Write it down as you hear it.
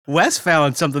Wes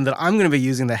found something that I'm going to be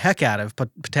using the heck out of,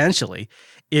 potentially.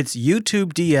 It's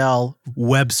YouTube DL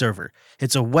web server.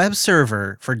 It's a web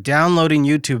server for downloading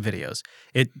YouTube videos.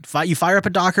 You fire up a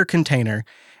Docker container,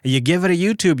 and you give it a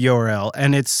YouTube URL,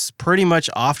 and it's pretty much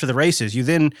off to the races. You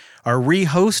then are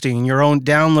rehosting your own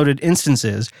downloaded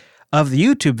instances of the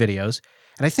YouTube videos.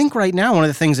 And I think right now one of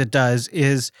the things it does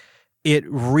is it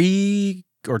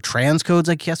or transcodes,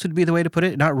 I guess would be the way to put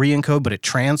it. Not re-encode, but it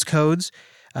transcodes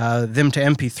them to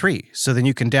MP3. So then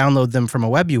you can download them from a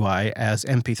web UI as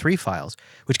MP3 files,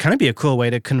 which kind of be a cool way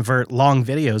to convert long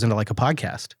videos into like a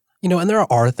podcast. You know, and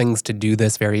there are things to do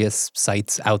this, various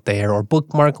sites out there, or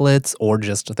bookmarklets, or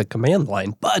just the command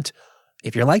line. But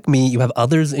if you're like me, you have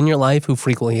others in your life who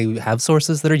frequently have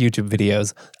sources that are YouTube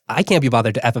videos. I can't be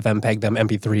bothered to FFmpeg them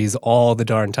MP3s all the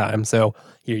darn time. So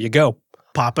here you go.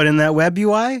 Pop it in that web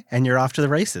UI, and you're off to the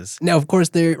races. Now, of course,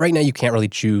 right now you can't really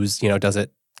choose, does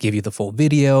it give you the full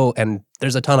video? And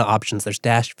there's a ton of options. There's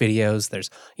dashed videos. There's,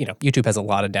 YouTube has a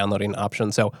lot of downloading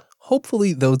options. So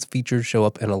hopefully those features show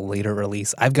up in a later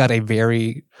release. I've got a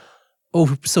very,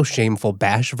 so shameful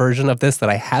bash version of this that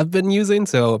I have been using.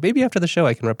 So maybe after the show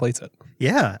I can replace it.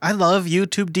 Yeah, I love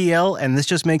YouTube DL, and this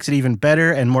just makes it even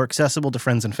better and more accessible to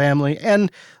friends and family,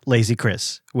 and Lazy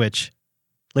Chris, which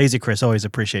Lazy Chris always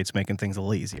appreciates making things a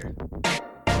little easier.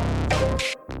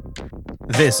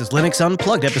 This is Linux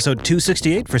Unplugged, episode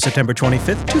 268 for September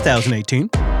 25th, 2018.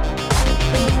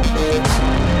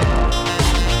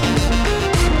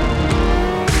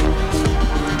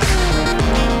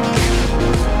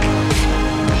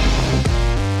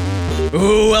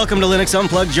 Ooh, welcome to Linux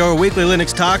Unplugged, your weekly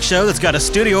Linux talk show that's got a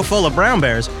studio full of brown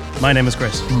bears. My name is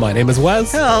Chris. My name is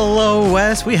Wes. Hello,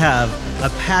 Wes. We have a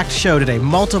packed show today.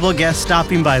 Multiple guests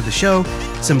stopping by the show,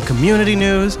 some community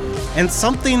news, and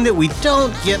something that we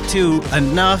don't get to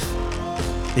enough,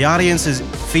 the audience's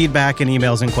feedback and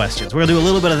emails and questions. We're going to do a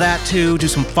little bit of that too, do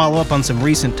some follow-up on some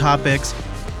recent topics,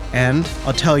 and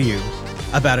I'll tell you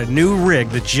about a new rig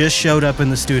that just showed up in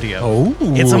the studio. Oh.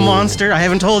 It's a monster. I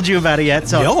haven't told you about it yet,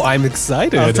 so no, I'm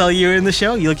excited. I'll tell you in the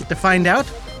show. You'll get to find out.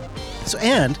 So,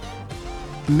 and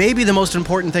maybe the most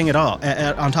important thing at all,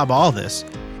 on top of all this,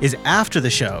 is after the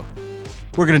show,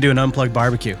 we're going to do an unplugged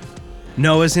barbecue.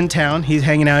 Noah's in town. He's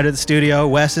hanging out at the studio.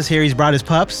 Wes is here. He's brought his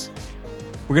pups.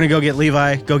 We're going to go get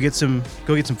Levi, go get some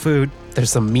food.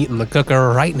 There's some meat in the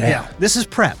cooker right now. Yeah, this is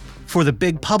prep for the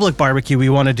big public barbecue we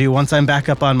want to do once I'm back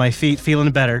up on my feet,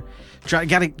 feeling better. Gotta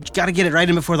get it right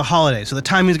in before the holiday, so the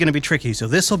timing's going to be tricky. So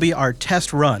this will be our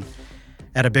test run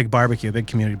at a big barbecue, a big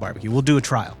community barbecue. We'll do a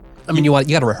trial. I mean, you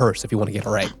got to rehearse if you want to get it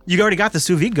right. You already got the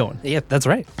sous vide going. Yeah, that's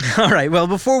right. All right, well,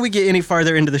 before we get any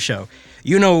farther into the show,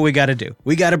 you know what we got to do.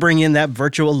 We got to bring in that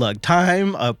virtual lug.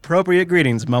 Time-appropriate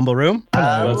greetings, Mumble Room.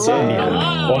 That's it.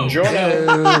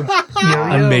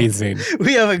 Buongiorno. Amazing.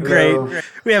 We have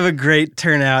a great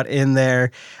turnout in there.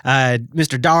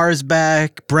 Mr. Dar's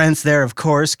back. Brent's there, of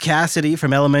course. Cassidy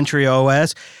from Elementary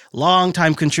OS.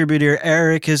 Longtime contributor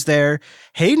Eric is there.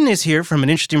 Hayden is here from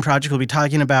an interesting project we'll be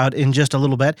talking about in just a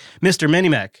little bit. Mr.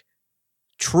 Minimac.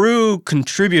 True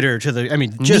contributor to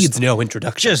needs no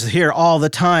introduction. Just here all the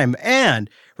time. And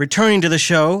returning to the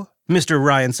show, Mr.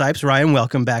 Ryan Sipes. Ryan,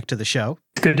 welcome back to the show.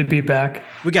 It's good to be back.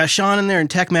 We got Sean in there and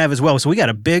TechMav as well. So we got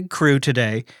a big crew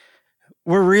today.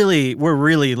 We're really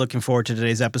looking forward to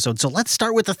today's episode. So let's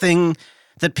start with the thing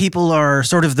that people are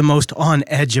sort of the most on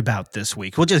edge about this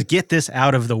week. We'll just get this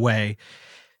out of the way.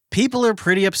 People are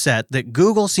pretty upset that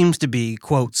Google seems to be,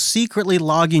 quote, secretly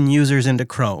logging users into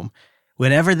Chrome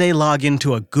whenever they log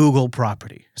into a Google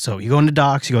property. So you go into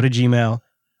Docs, you go to Gmail.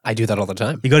 I do that all the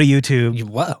time. You go to YouTube.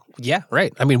 Well, yeah,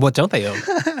 right. I mean, what don't they own?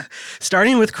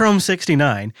 Starting with Chrome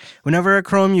 69, whenever a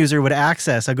Chrome user would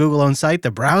access a Google-owned site,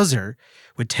 the browser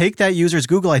would take that user's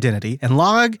Google identity and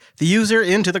log the user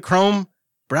into the Chrome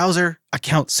browser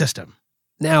account system.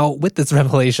 Now, with this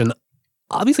revelation,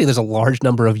 obviously there's a large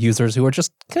number of users who are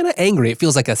just kind of angry. It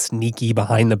feels like a sneaky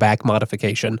behind-the-back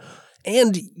modification.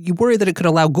 And you worry that it could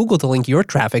allow Google to link your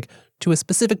traffic to a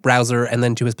specific browser and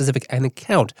then to a specific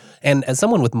account. And as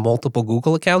someone with multiple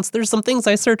Google accounts, there's some things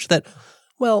I search that,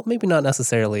 well, maybe not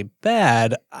necessarily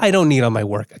bad, I don't need on my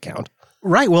work account.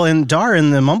 Right. Well, and Dar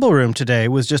in the Mumble Room today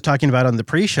was just talking about on the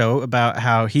pre-show about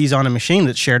how he's on a machine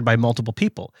that's shared by multiple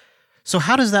people. So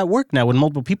how does that work now when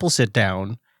multiple people sit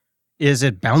down? Is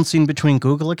it bouncing between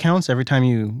Google accounts every time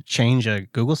you change a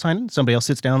Google sign-in? Somebody else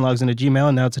sits down, logs into Gmail,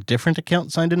 and now it's a different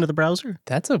account signed into the browser?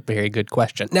 That's a very good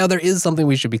question. Now, there is something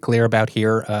we should be clear about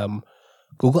here.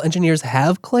 Google engineers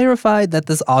have clarified that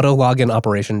this auto login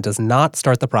operation does not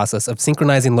start the process of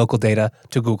synchronizing local data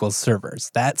to Google's servers.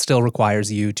 That still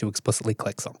requires you to explicitly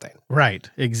click something. Right,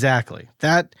 exactly.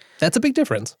 That's a big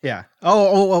difference. Yeah.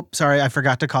 Oh, sorry, I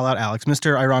forgot to call out Alex.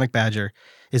 Mr. Ironic Badger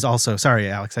is also, sorry,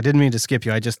 Alex, I didn't mean to skip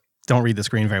you. I just don't read the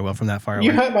screen very well from that far away.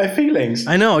 You hurt my feelings.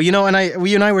 I know, and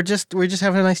you and I were just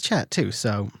having a nice chat too,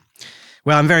 so...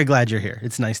 Well, I'm very glad you're here.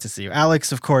 It's nice to see you.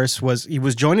 Alex, of course, was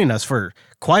joining us for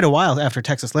quite a while after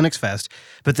Texas Linux Fest,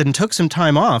 but then took some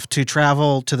time off to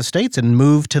travel to the States and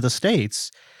move to the States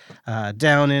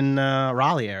down in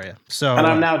Raleigh area. So, and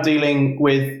I'm now dealing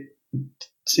with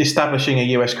establishing a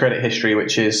US credit history,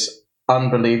 which is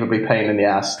unbelievably pain in the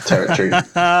ass territory.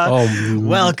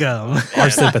 Welcome. Our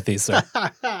sympathies, sir.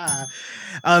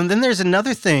 Then there's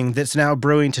another thing that's now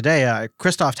brewing today.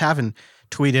 Christoph Taven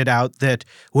tweeted out that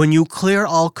when you clear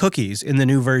all cookies in the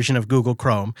new version of Google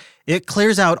Chrome, it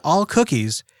clears out all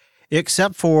cookies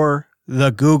except for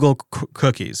the Google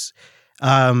cookies.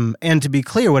 And to be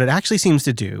clear, what it actually seems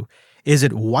to do is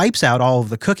it wipes out all of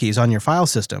the cookies on your file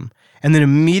system and then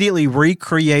immediately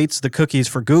recreates the cookies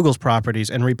for Google's properties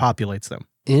and repopulates them.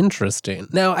 Interesting.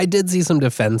 Now, I did see some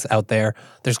defense out there.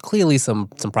 There's clearly some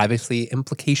privacy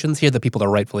implications here that people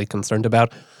are rightfully concerned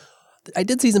about. I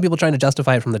did see some people trying to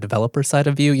justify it from the developer side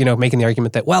of view, making the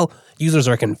argument that, well, users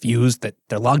are confused that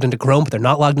they're logged into Chrome, but they're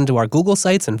not logged into our Google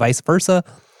sites and vice versa.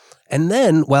 And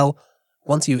then, well,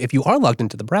 if you are logged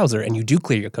into the browser and you do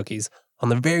clear your cookies, on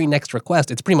the very next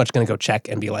request, it's pretty much going to go check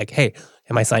and be like, hey,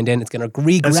 am I signed in? It's going to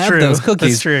re-grab those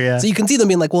cookies. That's true, yeah. So you can see them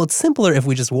being like, well, it's simpler if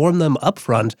we just warn them up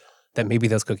front that maybe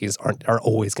those cookies are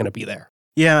always going to be there.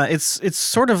 Yeah, it's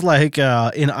sort of like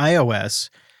in iOS,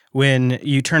 when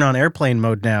you turn on airplane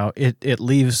mode now, it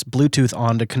leaves Bluetooth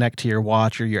on to connect to your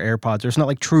watch or your AirPods. It's not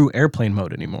like true airplane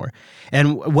mode anymore.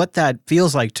 And what that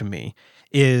feels like to me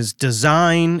is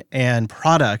design and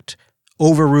product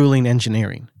overruling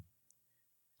engineering.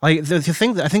 Like the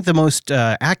thing that I think the most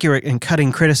accurate and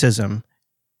cutting criticism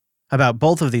about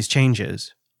both of these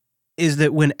changes is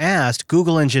that when asked,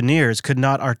 Google engineers could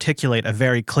not articulate a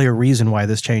very clear reason why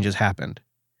this change has happened.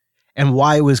 And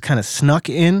why it was kind of snuck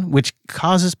in, which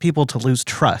causes people to lose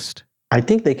trust. I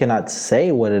think they cannot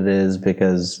say what it is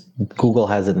because Google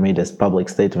hasn't made a public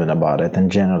statement about it, and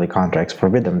generally contracts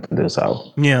forbid them to do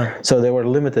so. Yeah. So they were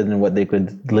limited in what they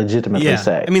could legitimately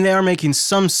say. I mean, they are making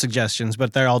some suggestions,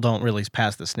 but they all don't really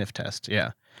pass the sniff test.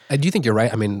 Yeah. I do think you're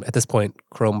right. I mean, at this point,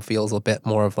 Chrome feels a bit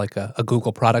more of like a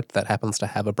Google product that happens to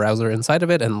have a browser inside of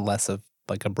it and less of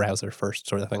like a browser first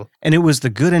sort of thing. And it was the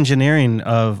good engineering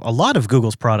of a lot of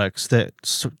Google's products that,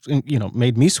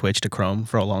 made me switch to Chrome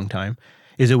for a long time,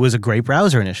 is it was a great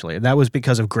browser initially. That was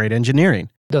because of great engineering.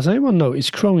 Does anyone know, is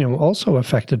Chromium also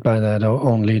affected by that or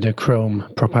only the Chrome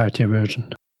proprietary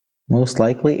version? Most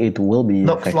likely it will be.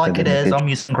 Looks like it is. I'm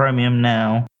using Chromium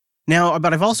now. Now,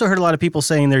 but I've also heard a lot of people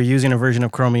saying they're using a version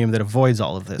of Chromium that avoids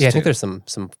all of this. Yeah, I think there's some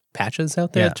patches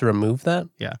out there to remove that.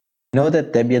 Yeah. Know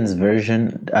that Debian's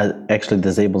version actually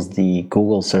disables the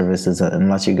Google services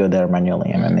unless you go there manually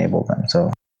and enable them.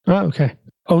 So. Okay.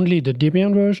 Only the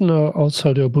Debian version or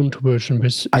also the Ubuntu version?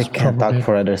 I can't talk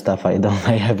for other stuff. I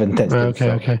haven't tested.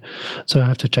 Okay. So I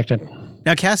have to check that.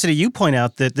 Now, Cassidy, you point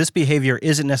out that this behavior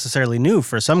isn't necessarily new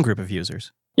for some group of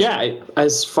users. Yeah,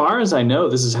 as far as I know,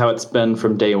 this is how it's been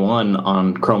from day one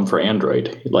on Chrome for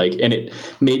Android.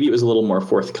 Maybe it was a little more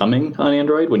forthcoming on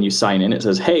Android. When you sign in, it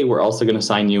says, hey, we're also going to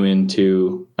sign you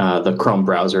into the Chrome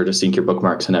browser to sync your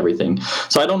bookmarks and everything.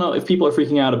 So I don't know if people are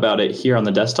freaking out about it here on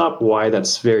the desktop, why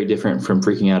that's very different from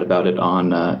freaking out about it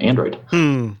on Android.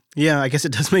 Yeah, I guess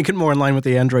it does make it more in line with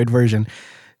the Android version.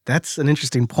 That's an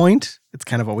interesting point. It's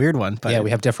kind of a weird one. But yeah,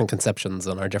 we have different conceptions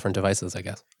on our different devices, I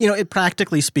guess.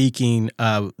 Practically speaking,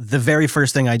 the very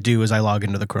first thing I do is I log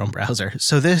into the Chrome browser.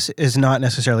 So this is not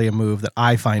necessarily a move that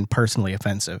I find personally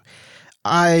offensive.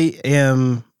 I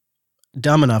am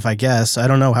dumb enough, I guess. I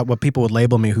don't know what people would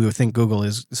label me who think Google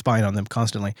is spying on them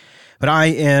constantly. But I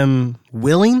am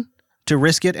willing to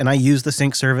risk it, and I use the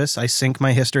sync service. I sync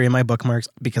my history and my bookmarks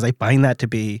because I find that to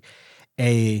be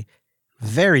a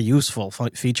very useful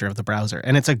feature of the browser,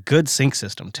 and it's a good sync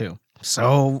system too.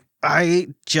 So I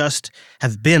just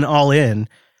have been all in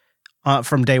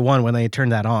from day one when they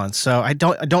turned that on. So I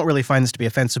don't really find this to be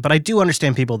offensive, but I do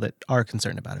understand people that are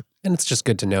concerned about it. And it's just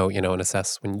good to know, and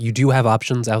assess when you do have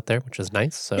options out there, which is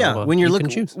nice. So yeah, when you're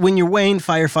when you're weighing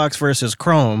Firefox versus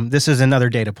Chrome, this is another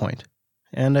data point,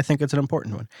 and I think it's an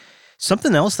important one.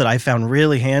 Something else that I found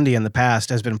really handy in the past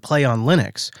has been Play on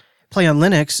Linux. Play on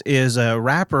Linux is a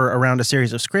wrapper around a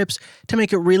series of scripts to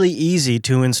make it really easy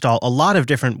to install a lot of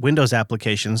different Windows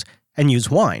applications and use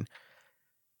Wine.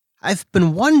 I've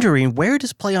been wondering, where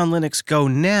does Play on Linux go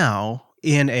now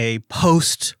in a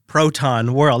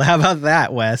post-Proton world. How about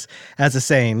that, Wes? As a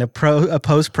saying, a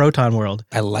post-Proton world.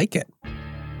 I like it.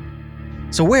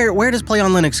 So where does Play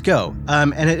on Linux go?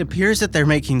 And it appears that they're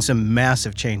making some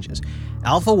massive changes.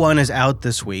 Alpha 1 is out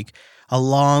this week,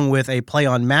 along with a Play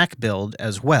on Mac build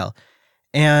as well.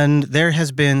 And there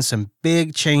has been some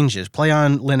big changes. Play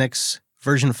on Linux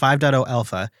version 5.0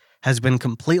 Alpha has been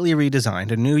completely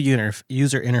redesigned, a new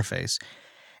user interface,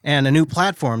 and a new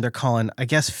platform they're calling, I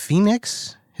guess,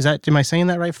 Phoenix? Am I saying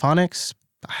that right? Phonics?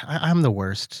 I'm the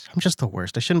worst. I'm just the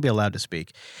worst. I shouldn't be allowed to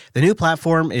speak. The new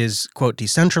platform is, quote,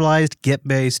 decentralized,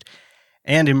 Git-based,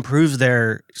 and improves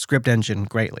their script engine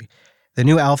greatly. The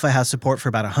new alpha has support for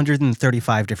about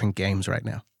 135 different games right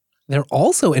now. They're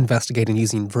also investigating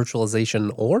using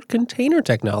virtualization or container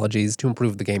technologies to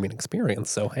improve the gaming experience.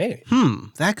 So, hey.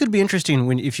 That could be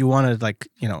interesting if you want to,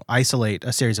 isolate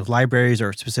a series of libraries or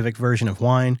a specific version of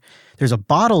Wine. There's a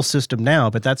bottle system now,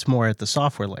 but that's more at the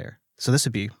software layer. So this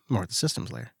would be more at the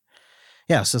systems layer.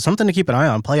 Yeah, so something to keep an eye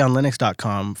on.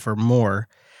 PlayOnLinux.com for more.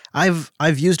 I've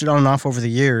used it on and off over the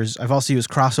years. I've also used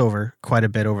Crossover quite a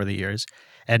bit over the years.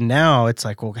 And now it's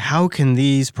like, well, how can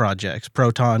these projects, Play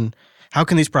on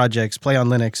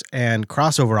Linux and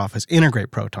Crossover Office integrate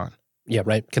Proton? Yeah,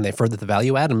 right. Can they further the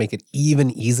value add and make it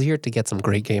even easier to get some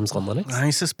great games on Linux?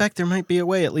 I suspect there might be a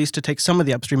way at least to take some of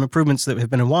the upstream improvements that have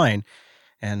been in Wine,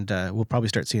 and we'll probably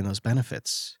start seeing those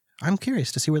benefits. I'm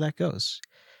curious to see where that goes.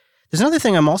 There's another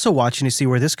thing I'm also watching to see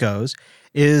where this goes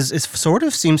is it sort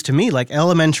of seems to me like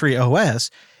Elementary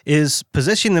OS is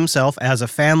positioning themselves as a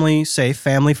family-safe,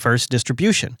 family-first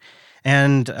distribution.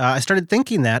 And I started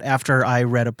thinking that after I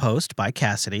read a post by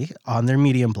Cassidy on their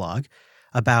Medium blog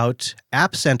about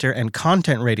App Center and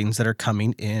content ratings that are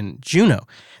coming in Juno.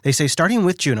 They say, starting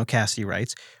with Juno, Cassidy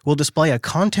writes, will display a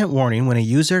content warning when a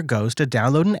user goes to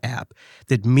download an app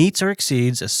that meets or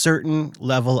exceeds a certain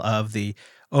level of the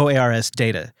OARS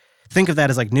data. Think of that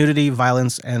as like nudity,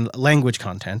 violence, and language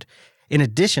content. In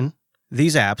addition,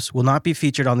 these apps will not be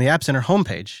featured on the App Center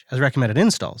homepage as recommended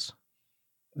installs.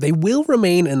 They will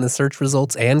remain in the search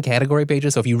results and category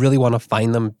pages, so if you really want to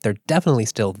find them, they're definitely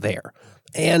still there.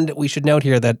 And we should note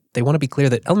here that they want to be clear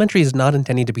that Elementary is not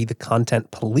intending to be the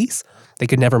content police. They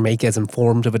could never make as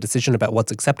informed of a decision about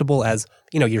what's acceptable as,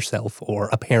 yourself or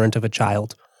a parent of a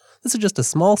child. This is just a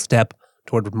small step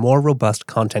toward more robust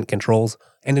content controls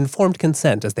and informed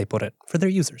consent, as they put it, for their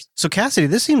users. So Cassidy,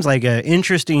 this seems like an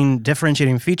interesting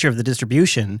differentiating feature of the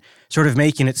distribution, sort of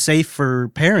making it safe for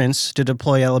parents to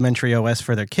deploy Elementary OS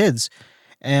for their kids.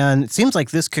 And it seems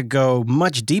like this could go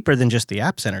much deeper than just the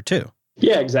App Center, too.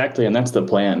 Yeah, exactly. And that's the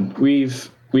plan. We've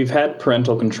had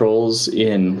parental controls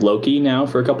in Loki now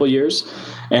for a couple of years.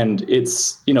 And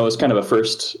it's kind of a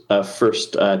first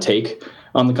take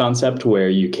on the concept where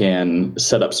you can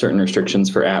set up certain restrictions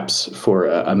for apps for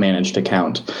a managed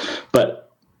account.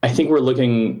 But I think we're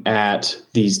looking at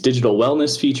these digital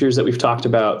wellness features that we've talked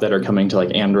about that are coming to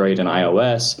like Android and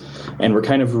iOS. And we're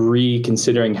kind of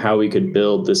reconsidering how we could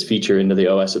build this feature into the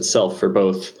OS itself for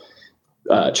both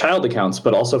child accounts,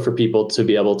 but also for people to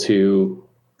be able to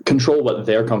control what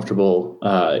they're comfortable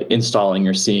installing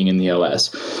or seeing in the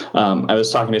OS. I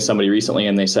was talking to somebody recently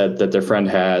and they said that their friend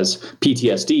has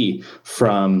PTSD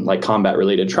from like combat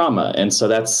related trauma. And so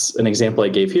that's an example I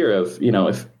gave here of,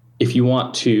 if you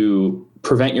want to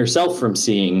prevent yourself from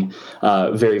seeing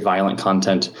very violent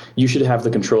content, you should have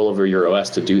the control over your OS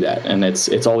to do that. And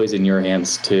it's always in your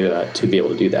hands to be able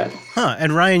to do that.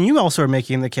 And Ryan, you also are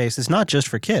making the case it's not just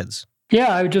for kids.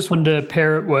 Yeah, I just wanted to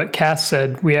pair what Cass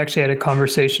said. We actually had a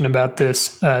conversation about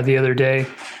this the other day.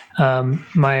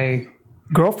 My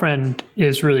girlfriend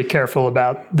is really careful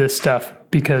about this stuff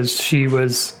because she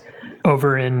was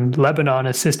over in Lebanon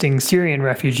assisting Syrian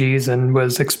refugees and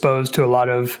was exposed to a lot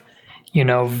of,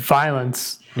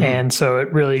 violence. Mm-hmm. And so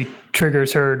it really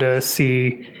triggers her to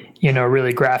see,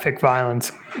 really graphic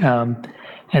violence.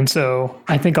 And so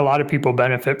I think a lot of people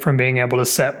benefit from being able to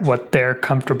set what they're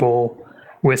comfortable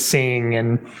with seeing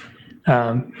and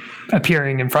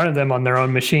appearing in front of them on their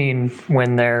own machine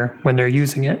when they're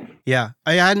using it. Yeah,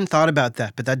 I hadn't thought about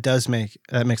that, but that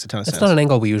makes a ton of sense. That's not an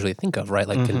angle we usually think of, right?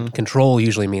 Like control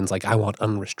usually means like I want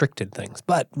unrestricted things,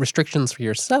 but restrictions for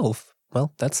yourself,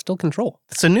 well, that's still control.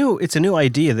 It's a new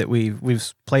idea that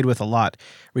we've played with a lot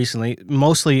recently,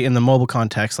 mostly in the mobile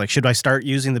context. Like, should I start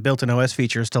using the built-in OS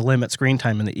features to limit screen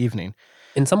time in the evening?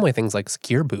 In some way, things like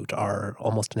secure boot are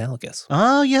almost analogous.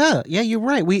 Oh, yeah. Yeah, you're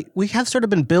right. We have sort of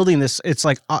been building this. It's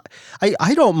like,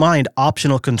 I don't mind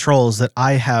optional controls that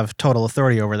I have total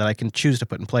authority over that I can choose to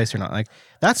put in place or not. Like,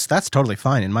 that's totally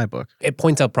fine in my book. It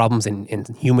points out problems in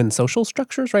human social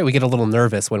structures, right? We get a little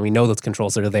nervous when we know those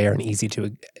controls are there and easy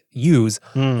to use,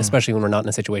 especially when we're not in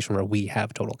a situation where we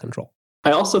have total control.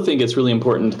 I also think it's really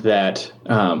important that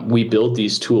we build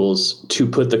these tools to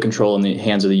put the control in the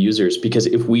hands of the users, because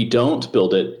if we don't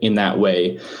build it in that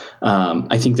way,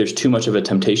 I think there's too much of a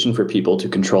temptation for people to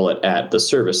control it at the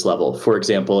service level. For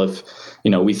example, if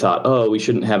we thought, oh, we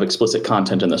shouldn't have explicit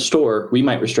content in the store, we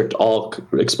might restrict all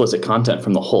explicit content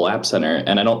from the whole App Center,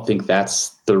 and I don't think that's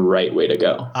the right way to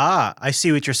go. I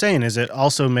see what you're saying. Is it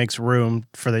also makes room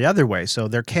for the other way. So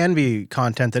there can be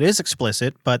content that is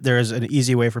explicit, but there is an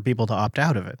easy way for people to opt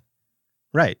out of it.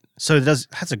 Right. So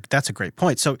that's a great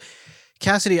point. So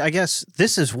Cassidy, I guess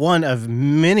this is one of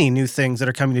many new things that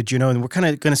are coming to Juno, and we're kind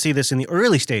of going to see this in the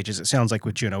early stages, it sounds like,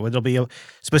 with Juno. It'll be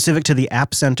specific to the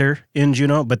App Center in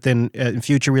Juno, but then in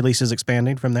future releases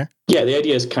expanding from there? Yeah, the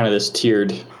idea is kind of this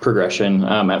tiered progression.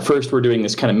 At first, we're doing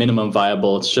this kind of minimum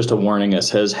viable. It's just a warning that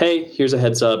says, hey, here's a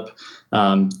heads up,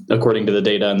 according to the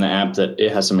data in the app, that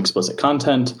it has some explicit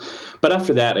content. But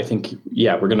after that, I think,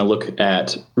 we're going to look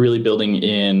at really building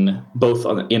in both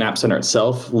in App Center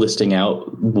itself, listing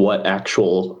out what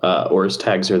actual ORS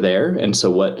tags are there. And so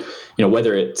what,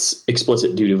 whether it's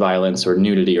explicit due to violence or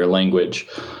nudity or language.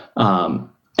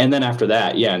 And then after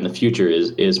that, in the future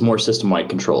is more system-wide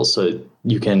controls. So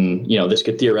you can, this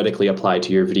could theoretically apply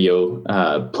to your video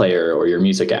player or your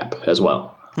music app as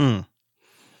well.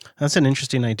 That's an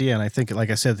interesting idea. And I think,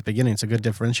 like I said at the beginning, it's a good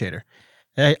differentiator.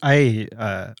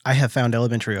 I have found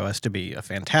Elementary OS to be a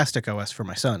fantastic OS for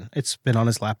my son. It's been on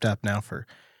his laptop now for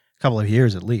a couple of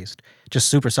years at least. Just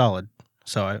super solid.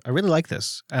 So I really like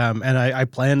this. And I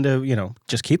plan to,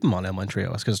 just keep him on Elementary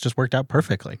OS because it's just worked out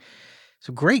perfectly.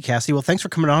 So great, Cassie. Well, thanks for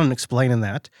coming on and explaining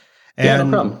that.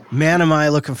 And no problem. Man, am I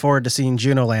looking forward to seeing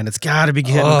Juno Land. It's got to be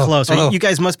getting close. You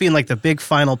guys must be in like the big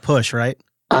final push, right?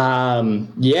 It's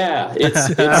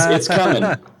coming.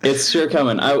 It's sure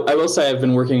coming. I will say I've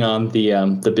been working on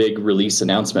the big release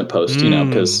announcement post,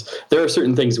 because there are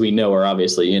certain things we know are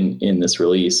obviously in this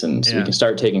release, and so we can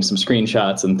start taking some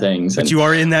screenshots and things. But you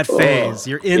are in that phase.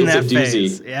 You're in that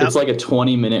phase. Yep. It's like a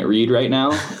 20-minute read right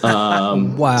now.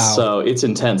 Wow. So it's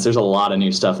intense. There's a lot of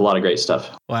new stuff, a lot of great stuff.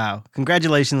 Wow.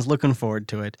 Congratulations. Looking forward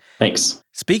to it. Thanks.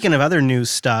 Speaking of other new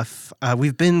stuff,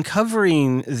 we've been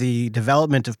covering the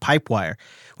development of Pipewire,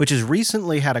 which has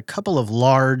recently had a couple of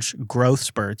large growth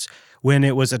spurts when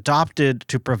it was adopted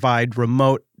to provide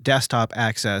remote desktop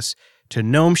access to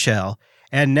GNOME Shell,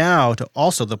 and now to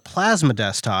also the Plasma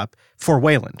desktop for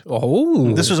Wayland.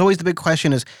 Oh. This was always the big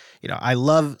question is, I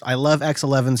love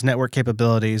X11's network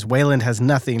capabilities. Wayland has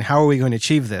nothing. How are we going to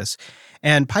achieve this?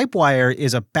 And Pipewire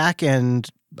is a back-end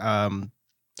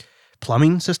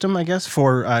plumbing system, I guess,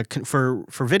 for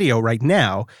video right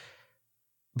now,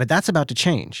 but that's about to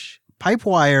change.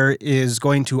 Pipewire is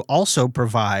going to also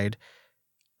provide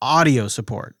audio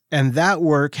support, and that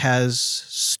work has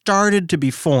started to be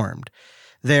formed.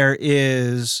 There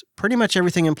is pretty much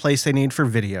everything in place they need for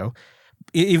video,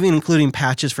 even including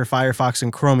patches for Firefox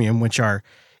and Chromium, which are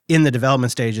in the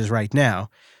development stages right now.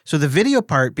 So the video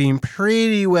part being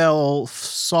pretty well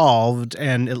solved,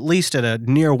 and at least at a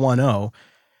near 1.0,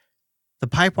 the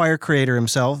Pipewire creator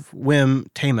himself, Wim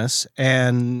Tamus,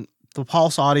 and the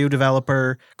Pulse Audio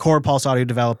developer, Core Pulse Audio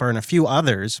developer, and a few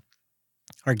others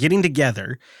are getting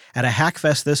together at a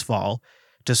Hackfest this fall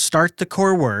to start the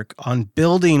core work on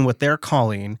building what they're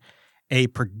calling a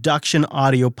production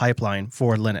audio pipeline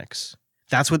for Linux.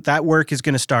 That's what that work is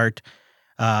going to start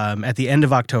at the end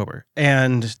of October.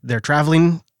 And they're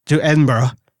traveling to Edinburgh,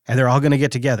 and they're all going to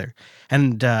get together.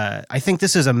 And I think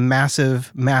this is a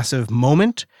massive, massive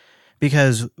moment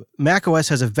because macOS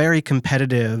has a very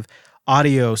competitive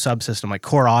audio subsystem, like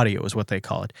Core Audio is what they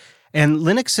call it. And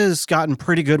Linux has gotten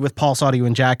pretty good with Pulse Audio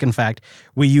and Jack. In fact,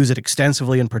 we use it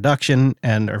extensively in production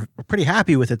and are pretty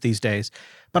happy with it these days.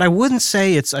 But I wouldn't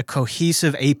say it's a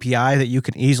cohesive API that you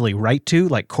can easily write to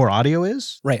like Core Audio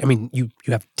is. Right. I mean, you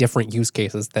have different use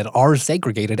cases that are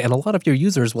segregated, and a lot of your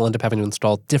users will end up having to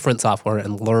install different software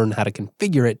and learn how to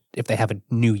configure it if they have a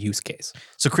new use case.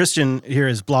 So Christian here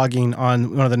is blogging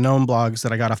on one of the GNOME blogs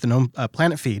that I got off the GNOME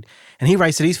Planet feed, and he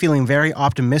writes that he's feeling very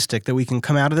optimistic that we can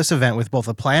come out of this event with both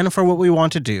a plan for what we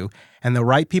want to do and the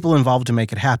right people involved to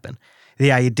make it happen.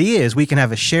 The idea is we can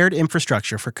have a shared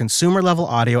infrastructure for consumer-level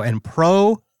audio and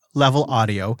pro-level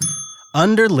audio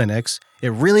under Linux.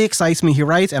 It really excites me, he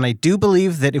writes, and I do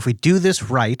believe that if we do this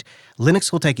right,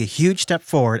 Linux will take a huge step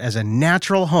forward as a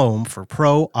natural home for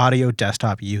pro audio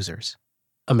desktop users.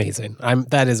 Amazing.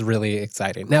 That is really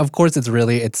exciting. Now, of course,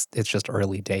 it's just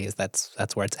early days.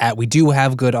 That's where it's at. We do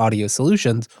have good audio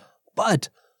solutions, but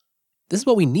this is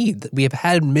what we need. We have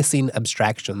had missing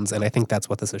abstractions, and I think that's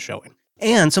what this is showing.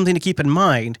 And something to keep in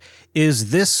mind is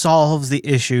this solves the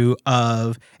issue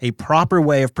of a proper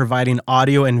way of providing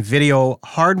audio and video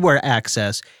hardware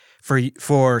access for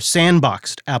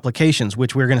sandboxed applications,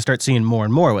 which we're going to start seeing more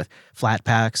and more with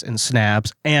Flatpaks and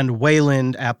Snaps and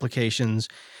Wayland applications.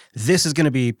 This is going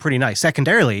to be pretty nice.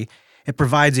 Secondarily, it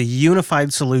provides a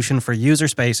unified solution for user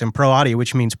space and pro audio,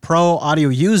 which means pro audio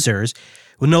users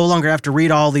will no longer have to read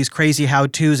all these crazy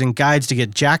how-tos and guides to get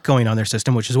Jack going on their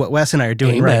system, which is what Wes and I are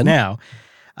doing right now.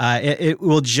 It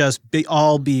will just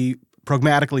all be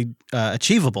programmatically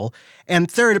achievable. And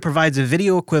third, it provides a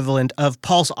video equivalent of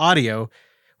Pulse Audio,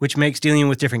 which makes dealing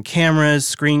with different cameras,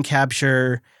 screen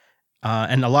capture,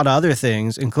 and a lot of other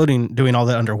things, including doing all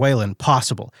that under Wayland,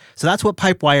 possible. So that's what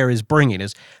Pipewire is bringing,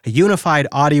 is a unified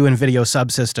audio and video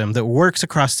subsystem that works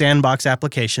across sandbox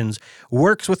applications,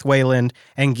 works with Wayland,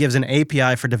 and gives an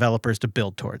API for developers to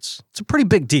build towards. It's a pretty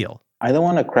big deal. I don't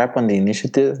want to crap on the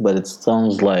initiative, but it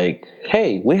sounds like,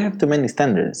 hey, we have too many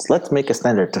standards. Let's make a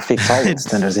standard to fix all the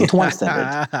standards into one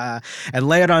standard. And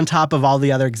lay it on top of all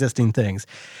the other existing things.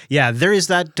 Yeah, there is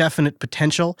that definite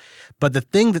potential. But the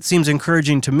thing that seems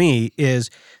encouraging to me is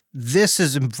this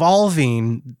is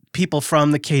involving people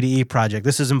from the KDE project.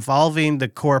 This is involving the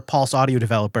core Pulse Audio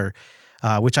developer,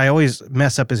 which I always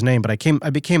mess up his name, but I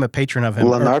became a patron of him.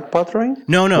 Leonard Pottering?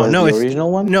 No, the it's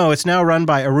original one. No, it's now run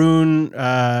by Arun.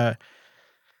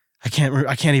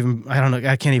 I can't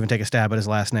even take a stab at his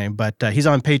last name, but he's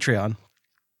on Patreon,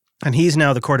 and he's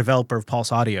now the core developer of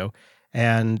Pulse Audio,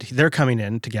 and they're coming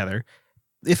in together.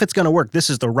 If it's going to work, this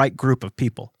is the right group of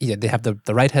people. Yeah, they have the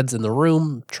right heads in the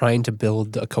room, trying to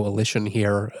build a coalition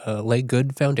here, lay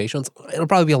good foundations. It'll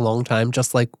probably be a long time,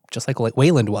 just like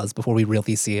Wayland was before we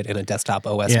really see it in a desktop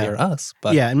OS near us.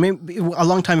 But yeah, and maybe a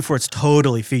long time before it's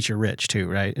totally feature rich too,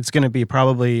 right? It's going to be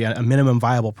probably a minimum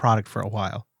viable product for a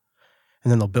while,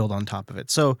 and then they'll build on top of it.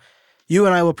 So you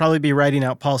and I will probably be writing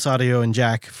out Pulse Audio and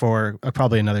Jack for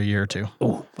probably another year or two.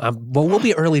 Oh, well, we'll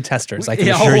be early testers, I can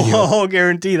assure you. Oh,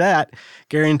 guarantee that.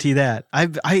 Guarantee that.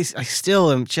 I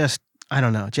still am just, I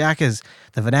don't know. Jack is,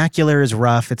 the vernacular is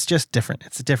rough. It's just different.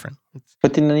 It's different.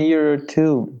 But in a year or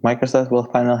two, Microsoft will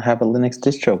finally have a Linux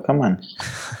distro. Come on.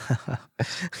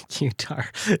 You,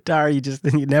 Dar, you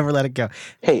never let it go.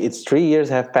 Hey, it's 3 years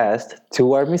have passed.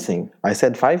 2 are missing. I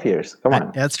said 5 years. Come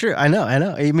on. That's true. I know.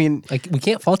 I mean, we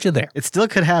can't fault you there. It still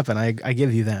could happen. I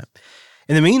give you that.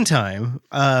 In the meantime,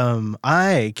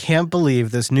 I can't believe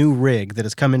this new rig that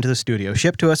has come into the studio,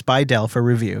 shipped to us by Dell for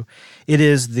review. It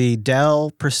is the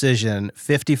Dell Precision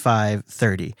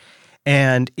 5530,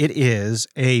 and it is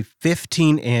a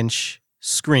 15-inch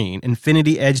screen,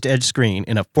 Infinity edge-to-edge screen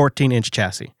in a 14-inch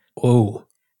chassis. Oh.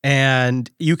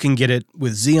 And you can get it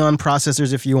with Xeon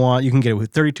processors if you want. You can get it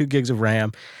with 32 gigs of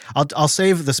RAM. I'll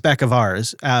save the spec of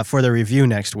ours for the review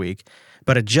next week.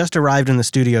 But it just arrived in the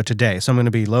studio today, so I'm going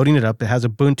to be loading it up. It has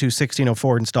Ubuntu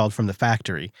 16.04 installed from the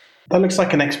factory. That looks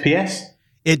like an XPS.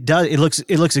 It does. It looks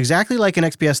exactly like an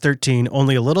XPS 13,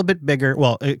 only a little bit bigger.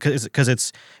 Well, because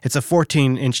it's a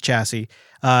 14-inch chassis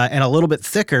and a little bit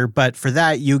thicker. But for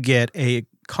that, you get a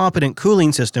competent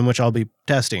cooling system, which I'll be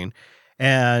testing,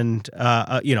 and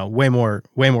way more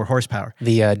horsepower.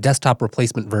 The desktop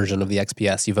replacement version of the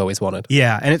XPS you've always wanted.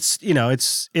 Yeah, and it's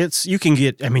you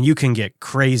can get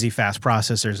crazy fast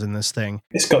processors in this thing.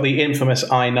 It's got the infamous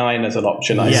i9 as an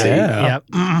option. I see. Yeah.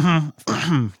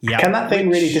 Mm-hmm. Yeah. Can that thing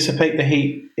really dissipate the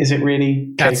heat? Is it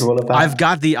really capable of that? I've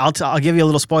got I'll give you a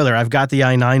little spoiler. I've got the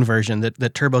i9 version that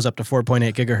turbos up to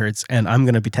 4.8 gigahertz, and I'm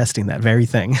going to be testing that very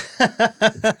thing.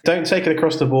 Don't take it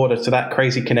across the border to that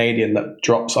crazy Canadian that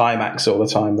drops iMacs all the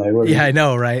time, though. Will you? Yeah, I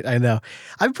know, right? I know.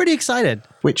 I'm pretty excited.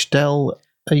 Which Dell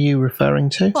are you referring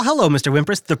to? Well, hello, Mr.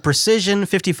 Wimpress. The Precision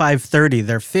 5530,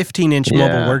 their 15-inch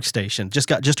mobile workstation,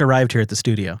 just arrived here at the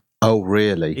studio. Oh,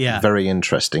 really? Yeah. Very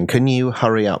interesting. Can you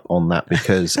hurry up on that?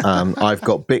 Because I've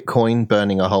got Bitcoin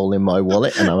burning a hole in my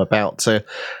wallet, and I'm about to,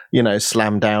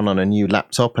 slam down on a new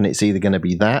laptop, and it's either going to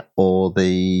be that or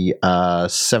the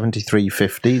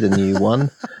 7350, the new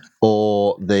one.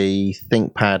 Or the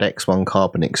ThinkPad X1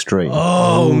 Carbon Extreme.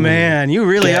 Oh man, you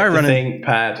really are running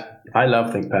ThinkPad. I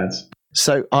love ThinkPads.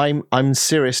 So I'm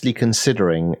seriously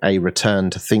considering a return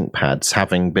to ThinkPads,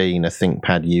 having been a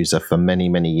ThinkPad user for many,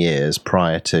 many years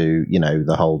prior to,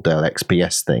 the whole Dell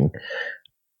XPS thing.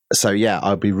 So yeah,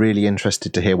 I'd be really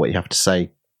interested to hear what you have to say,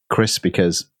 Chris,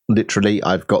 because literally,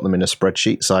 I've got them in a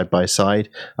spreadsheet side by side,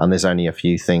 and there's only a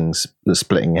few things that's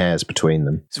splitting hairs between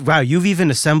them. Wow, you've even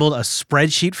assembled a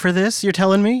spreadsheet for this, you're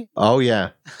telling me? Oh, yeah.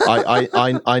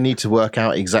 I need to work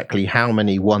out exactly how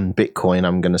many one Bitcoin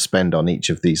I'm going to spend on each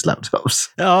of these laptops.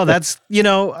 Oh, that's,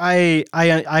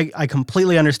 I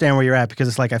completely understand where you're at, because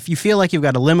it's like, if you feel like you've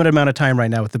got a limited amount of time right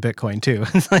now with the Bitcoin too.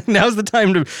 It's like, now's the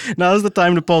time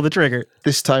to pull the trigger.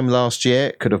 This time last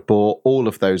year, could have bought all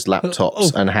of those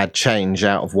laptops and had change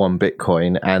out of one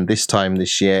Bitcoin. And this time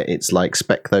this year, it's like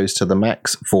spec those to the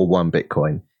max for one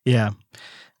Bitcoin. Yeah.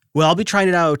 Well, I'll be trying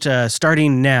it out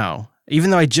starting now.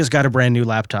 Even though I just got a brand new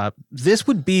laptop, this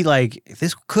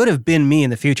could have been me in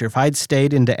the future if I'd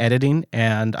stayed into editing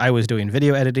and I was doing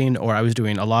video editing, or I was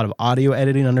doing a lot of audio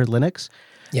editing under Linux.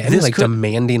 Yeah, any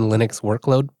demanding Linux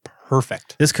workload,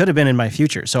 perfect. This could have been in my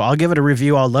future. So I'll give it a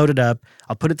review. I'll load it up.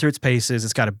 I'll put it through its paces.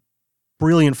 It's got a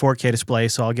brilliant 4K display,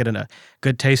 so I'll get a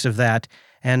good taste of that.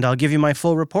 And I'll give you my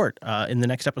full report in the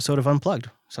next episode of Unplugged.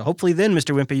 So hopefully then,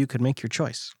 Mr. Wimpy, you could make your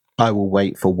choice. I will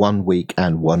wait for 1 week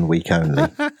and 1 week only.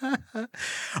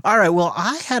 All right. Well,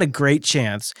 I had a great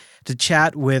chance to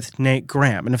chat with Nate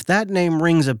Graham. And if that name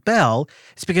rings a bell,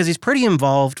 it's because he's pretty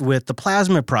involved with the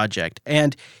Plasma project.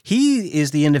 And he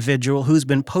is the individual who's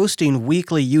been posting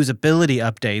weekly usability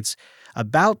updates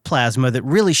about Plasma that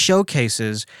really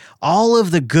showcases all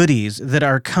of the goodies that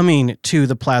are coming to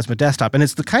the Plasma desktop. And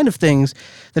it's the kind of things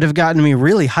that have gotten me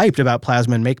really hyped about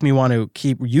Plasma and make me want to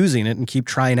keep using it and keep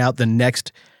trying out the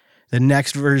next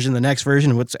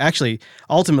version, what's actually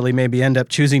ultimately maybe end up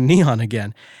choosing Neon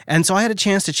again. And so I had a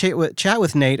chance to chat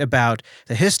with Nate about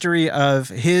the history of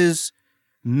his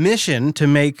mission to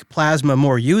make Plasma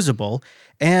more usable,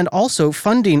 and also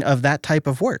funding of that type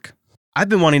of work. I've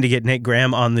been wanting to get Nate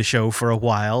Graham on the show for a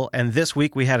while, and this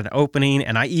week we had an opening,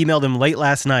 and I emailed him late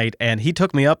last night, and he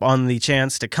took me up on the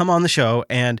chance to come on the show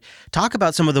and talk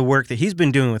about some of the work that he's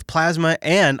been doing with Plasma.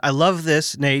 And I love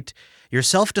this, Nate, your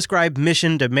self-described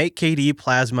mission to make KDE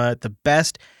Plasma the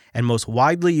best and most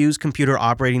widely used computer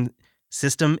operating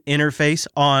system interface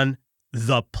on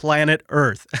the planet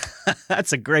Earth.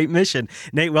 That's a great mission.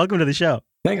 Nate, welcome to the show.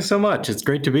 Thanks so much. It's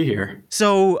great to be here.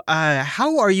 So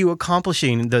how are you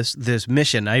accomplishing this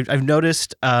mission? I've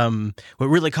noticed what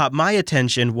really caught my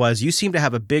attention was you seem to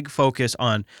have a big focus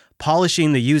on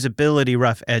polishing the usability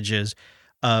rough edges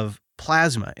of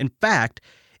Plasma. In fact,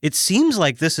 it seems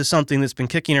like this is something that's been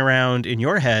kicking around in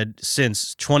your head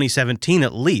since 2017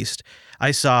 at least. I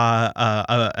saw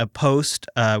a post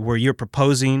where you're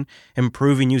proposing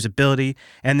improving usability.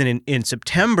 And then in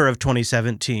September of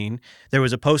 2017, there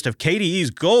was a post of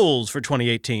KDE's goals for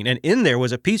 2018. And in there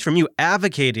was a piece from you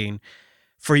advocating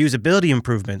for usability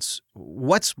improvements.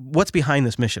 What's behind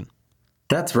this mission?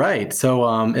 That's right.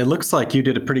 So it looks like you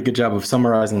did a pretty good job of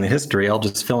summarizing the history. I'll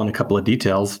just fill in a couple of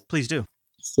details. Please do.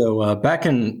 So back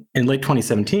in late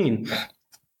 2017,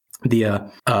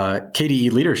 the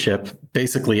KDE leadership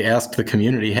basically asked the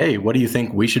community, hey, what do you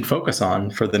think we should focus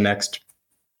on for the next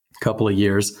couple of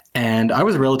years? And I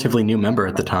was a relatively new member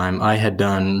at the time. I had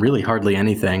done really hardly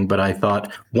anything, but I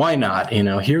thought, why not?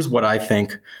 Here's what I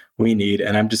think we need,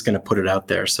 and I'm just going to put it out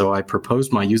there. So I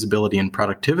proposed my usability and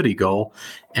productivity goal,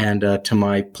 and to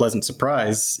my pleasant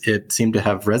surprise, it seemed to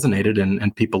have resonated,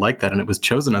 and people liked that, and it was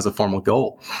chosen as a formal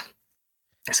goal.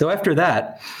 So after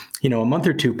that, a month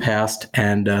or two passed,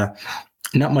 and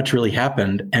not much really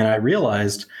happened. And I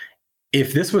realized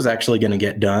if this was actually going to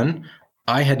get done,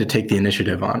 I had to take the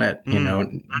initiative on it.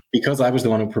 Because I was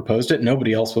the one who proposed it.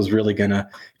 Nobody else was really gonna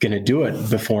do it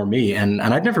before me. And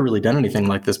I'd never really done anything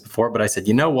like this before. But I said,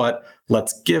 you know what?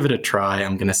 Let's give it a try.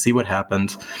 I'm going to see what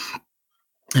happens.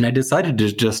 And I decided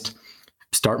to just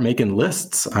start making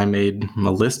lists. I made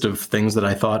a list of things that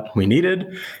I thought we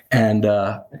needed, and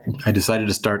I decided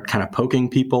to start kind of poking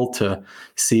people to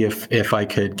see if I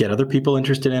could get other people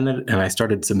interested in it, and I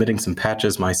started submitting some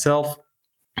patches myself.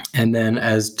 And then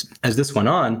as this went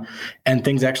on and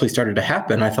things actually started to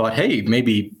happen, I thought, hey,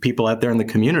 maybe people out there in the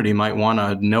community might want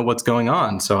to know what's going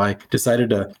on. So I decided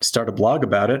to start a blog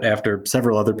about it after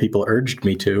several other people urged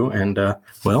me to. And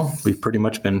we've pretty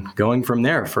much been going from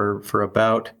there for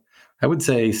about, I would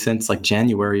say, since like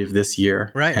January of this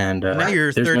year. Right. And now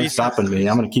you're there's no stopping me.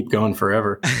 I'm going to keep going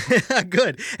forever.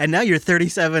 Good. And now you're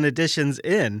 37 editions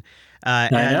in. I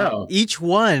know. Each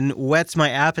one whets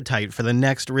my appetite for the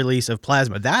next release of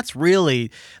Plasma. That's really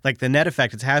like the net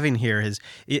effect it's having here is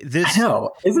this. I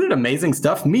know. Isn't it amazing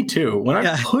stuff? Me too. When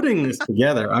I'm putting this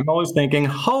together, I'm always thinking,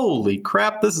 holy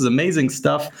crap, this is amazing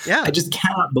stuff. Yeah. I just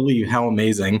cannot believe how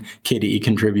amazing KDE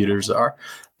contributors are.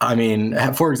 I mean,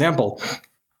 for example,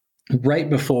 right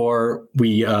before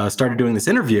we started doing this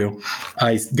interview,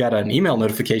 I got an email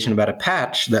notification about a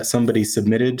patch that somebody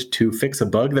submitted to fix a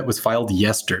bug that was filed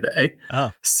yesterday.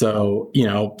 Oh. So,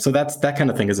 so that kind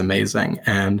of thing is amazing.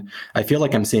 And I feel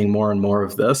like I'm seeing more and more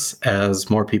of this as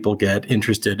more people get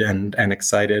interested and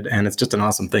excited. And it's just an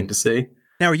awesome thing to see.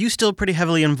 Now, are you still pretty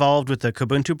heavily involved with the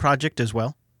Kubuntu project as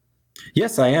well?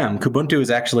 Yes, I am. Kubuntu is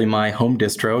actually my home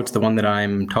distro. It's the one that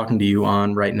I'm talking to you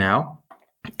on right now.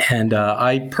 And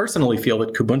I personally feel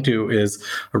that Kubuntu is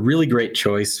a really great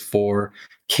choice for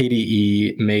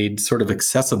KDE made sort of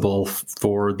accessible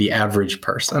for the average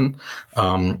person.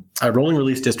 Rolling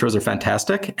release distros are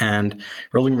fantastic, and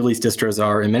rolling release distros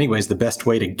are in many ways the best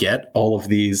way to get all of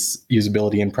these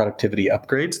usability and productivity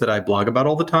upgrades that I blog about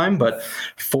all the time. But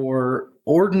for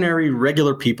ordinary,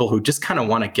 regular people who just kind of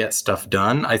want to get stuff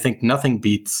done, I think nothing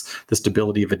beats the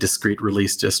stability of a discrete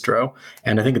release distro.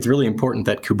 And I think it's really important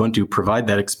that Kubuntu provide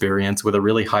that experience with a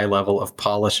really high level of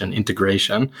polish and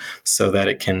integration so that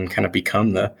it can kind of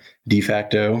become the de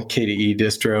facto KDE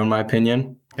distro, in my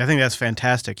opinion. I think that's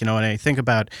fantastic. When I think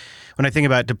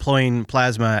about deploying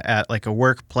Plasma at like a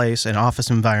workplace, an office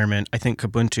environment, I think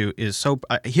Kubuntu is so.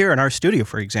 Here in our studio,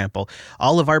 for example,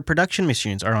 all of our production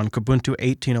machines are on Kubuntu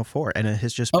 18.04, and it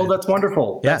has just been, that's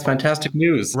wonderful. Yeah. That's fantastic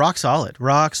news. Rock solid.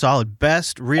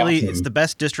 Best, really, Awesome. It's the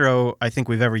best distro I think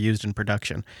we've ever used in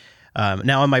production.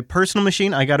 Now, on my personal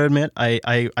machine, I got to admit,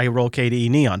 I roll KDE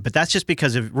Neon, but that's just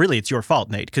because it's your fault,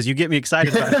 Nate, because you get me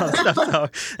excited about all stuff. So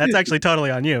that's actually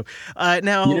totally on you.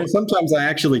 Now, sometimes I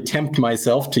actually tempt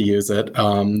myself to use it.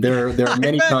 There are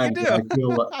many times that I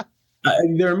feel.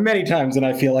 There are many times when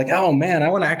I feel like, oh man, I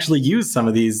want to actually use some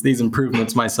of these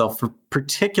improvements myself,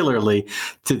 particularly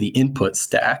to the input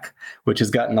stack, which has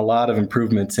gotten a lot of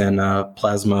improvements in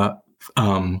Plasma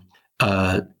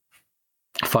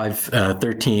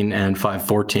 5.13 and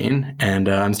 5.14, and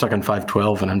I'm stuck on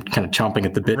 5.12, and I'm kind of chomping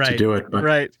at the bit to do it. But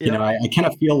I kind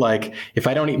of feel like if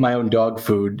I don't eat my own dog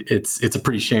food, it's a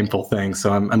pretty shameful thing.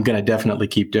 So I'm going to definitely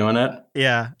keep doing it.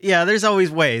 Yeah. There's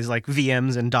always ways like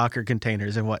VMs and Docker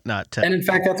containers and whatnot. And in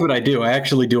fact, that's what I do. I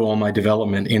actually do all my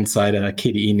development inside a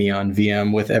KDE Neon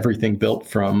VM with everything built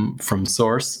from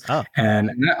source. Oh.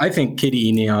 And I think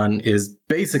KDE Neon is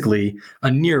basically a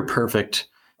near perfect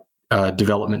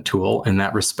development tool in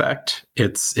that respect.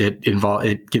 It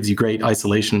gives you great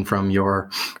isolation from your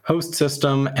host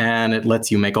system, and it lets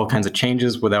you make all kinds of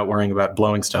changes without worrying about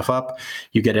blowing stuff up.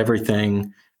 You get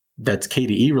everything that's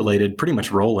KDE related pretty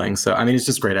much rolling. So, I mean, it's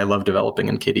just great. I love developing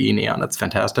in KDE Neon. That's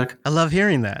fantastic. I love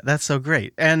hearing that. That's so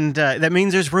great. And that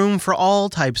means there's room for all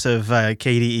types of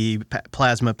KDE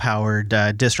Plasma-powered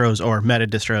distros or meta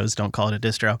distros. Don't call it a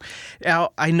distro.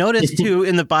 Now, I noticed, too,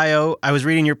 in the bio, I was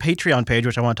reading your Patreon page,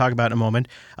 which I want to talk about in a moment,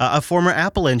 a former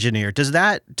Apple engineer. Does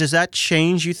that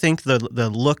change, you think, the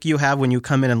look you have when you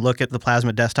come in and look at the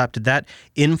Plasma desktop? Did that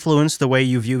influence the way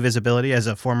you view visibility as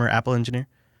a former Apple engineer?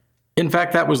 In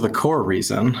fact, that was the core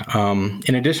reason.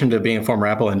 In addition to being a former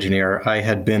Apple engineer, I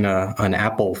had been an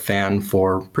Apple fan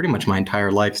for pretty much my entire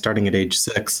life, starting at age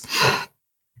 6.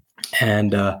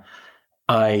 And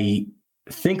I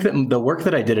think that the work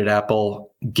that I did at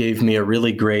Apple gave me a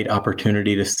really great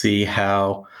opportunity to see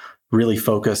how really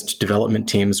focused development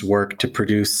teams work to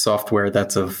produce software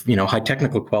that's of high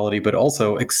technical quality, but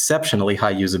also exceptionally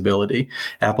high usability.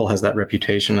 Apple has that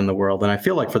reputation in the world, and I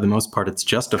feel like for the most part it's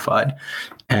justified.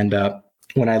 And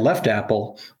when I left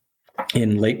Apple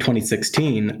in late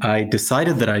 2016, I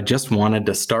decided that I just wanted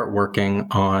to start working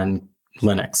on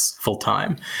Linux full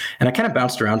time, and I kind of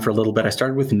bounced around for a little bit. I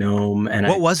started with GNOME, and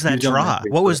what was that draw?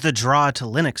 What was the draw to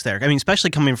Linux there? I mean,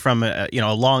 especially coming from a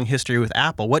long history with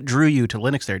Apple, what drew you to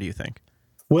Linux there? Do you think?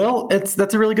 Well,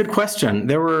 that's a really good question.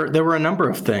 There were a number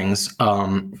of things.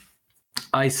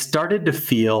 I started to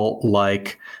feel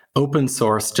like open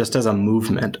source, just as a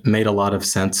movement, made a lot of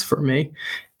sense for me,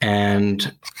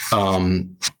 and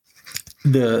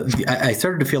I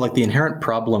started to feel like the inherent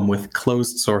problem with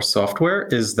closed source software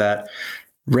is that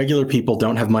regular people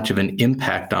don't have much of an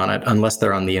impact on it unless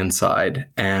they're on the inside.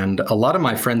 And a lot of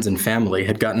my friends and family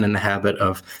had gotten in the habit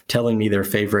of telling me their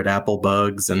favorite Apple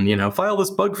bugs and, file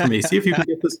this bug for me, see if you can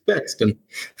get this fixed. And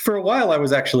for a while I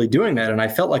was actually doing that, and I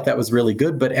felt like that was really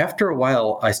good. But after a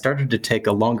while, I started to take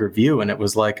a longer view, and it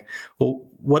was like, well,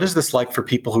 what is this like for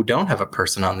people who don't have a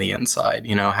person on the inside?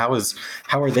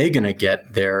 How are they going to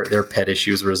get their pet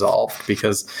issues resolved?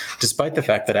 Because despite the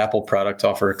fact that Apple products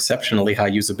offer exceptionally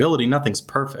high usability, nothing's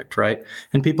perfect, right?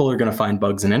 And people are going to find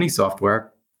bugs in any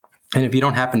software. And if you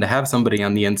don't happen to have somebody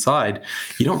on the inside,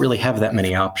 you don't really have that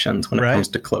many options when it comes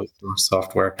to closed source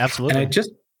software. Absolutely. And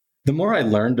the more I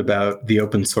learned about the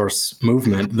open source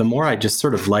movement, the more I just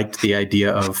sort of liked the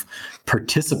idea of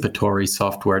participatory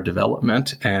software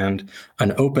development and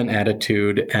an open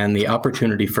attitude and the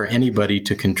opportunity for anybody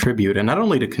to contribute. And not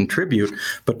only to contribute,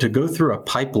 but to go through a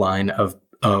pipeline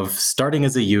of starting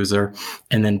as a user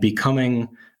and then becoming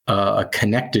a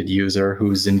connected user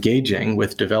who's engaging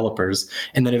with developers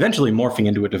and then eventually morphing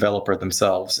into a developer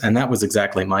themselves. And that was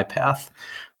exactly my path.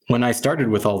 When I started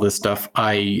with all this stuff,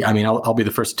 I'll be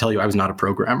the first to tell you I was not a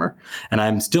programmer, and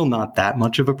I'm still not that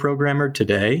much of a programmer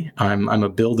today. I'm a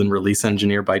build and release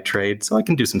engineer by trade, so I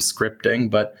can do some scripting,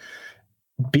 but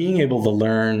being able to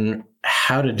learn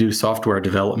how to do software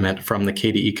development from the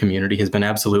KDE community has been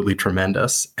absolutely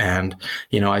tremendous. And,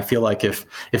 I feel like if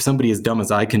somebody as dumb as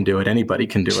I can do it, anybody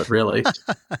can do it, really.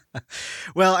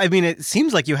 Well, I mean, it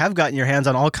seems like you have gotten your hands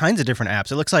on all kinds of different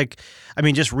apps. It looks like,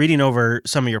 just reading over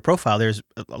some of your profile, there's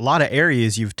a lot of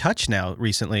areas you've touched now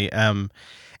recently. And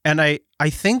I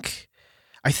think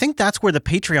that's where the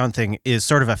Patreon thing is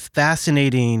sort of a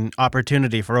fascinating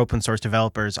opportunity for open source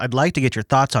developers. I'd like to get your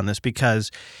thoughts on this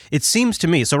because it seems to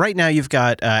me, so right now you've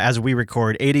got, as we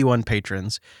record, 81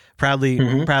 patrons. Proudly,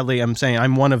 I'm saying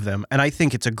I'm one of them. And I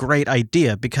think it's a great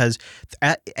idea because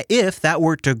if that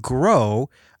were to grow,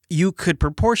 you could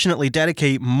proportionately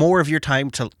dedicate more of your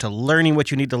time to learning what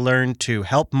you need to learn, to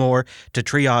help more, to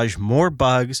triage more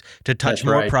bugs, to touch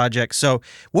more projects. So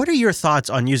what are your thoughts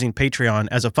on using Patreon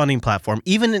as a funding platform?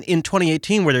 Even in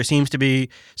 2018, where there seems to be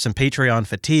some Patreon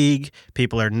fatigue,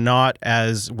 people are not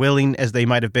as willing as they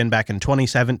might have been back in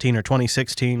 2017 or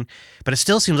 2016, but it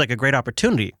still seems like a great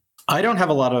opportunity. I don't have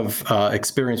a lot of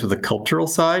experience with the cultural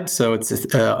side, so it's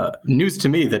news to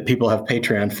me that people have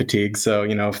Patreon fatigue. So,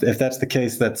 if that's the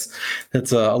case, that's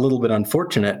a little bit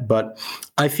unfortunate. But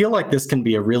I feel like this can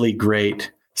be a really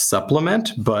great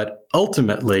supplement. But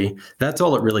ultimately, that's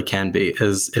all it really can be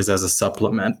is as a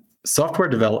supplement. Software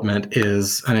development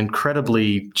is an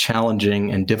incredibly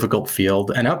challenging and difficult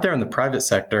field. And out there in the private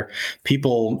sector,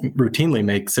 people routinely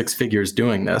make six figures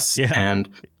doing this. Yeah. And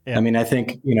yeah. I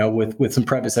think, with some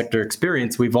private sector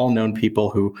experience, we've all known people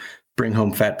who bring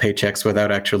home fat paychecks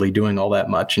without actually doing all that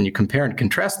much. And you compare and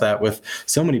contrast that with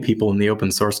so many people in the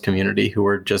open source community who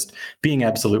are just being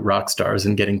absolute rock stars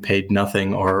and getting paid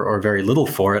nothing or very little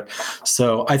for it.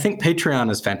 So I think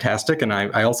Patreon is fantastic. And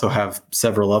I also have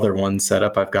several other ones set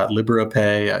up. I've got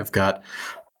LiberaPay, I've got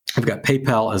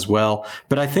PayPal as well.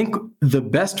 But I think the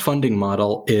best funding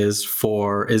model is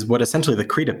what essentially the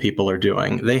Krita people are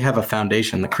doing. They have a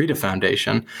foundation, the Krita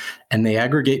Foundation, and they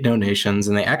aggregate donations,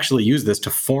 and they actually use this to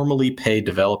formally pay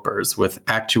developers with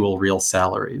actual real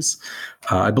salaries.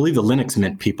 I believe the Linux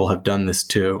Mint people have done this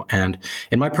too. And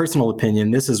in my personal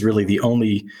opinion, this is really the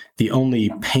only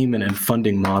payment and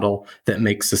funding model that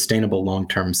makes sustainable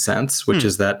long-term sense, which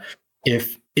is that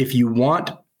if you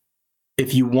want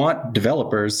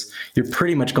developers, you're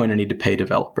pretty much going to need to pay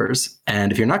developers.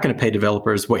 And if you're not going to pay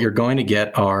developers, what you're going to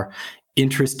get are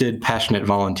interested, passionate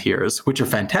volunteers, which are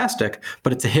fantastic,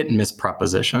 but it's a hit and miss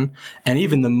proposition. And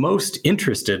even the most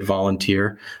interested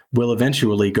volunteer will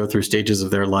eventually go through stages of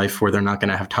their life where they're not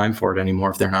going to have time for it anymore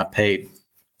if they're not paid.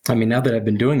 Now that I've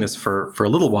been doing this for a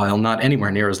little while, not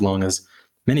anywhere near as long as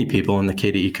many people in the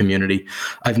KDE community,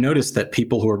 I've noticed that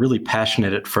people who are really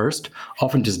passionate at first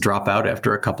often just drop out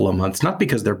after a couple of months, not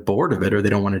because they're bored of it or they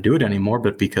don't want to do it anymore,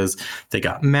 but because they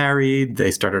got married, they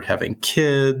started having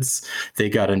kids, they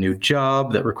got a new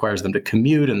job that requires them to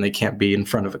commute and they can't be in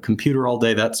front of a computer all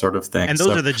day, that sort of thing. And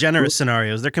those are the generous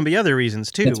scenarios. There can be other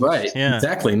reasons too. That's right. Yeah.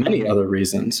 Exactly. Many other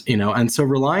reasons, and so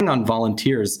relying on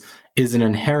volunteers is an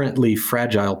inherently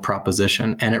fragile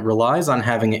proposition, and it relies on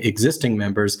having existing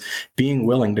members being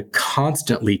willing to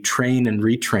constantly train and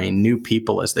retrain new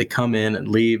people as they come in and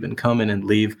leave and come in and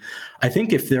leave. I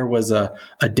think if there was a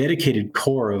dedicated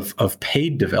core of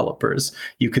paid developers,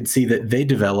 you could see that they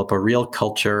develop a real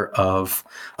culture of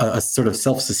a sort of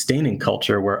self-sustaining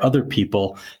culture where other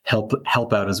people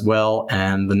help out as well,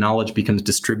 and the knowledge becomes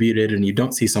distributed and you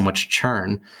don't see so much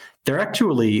churn.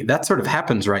 That sort of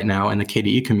happens right now in the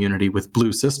KDE community with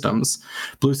Blue Systems.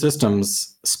 Blue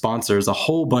Systems sponsors a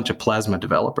whole bunch of Plasma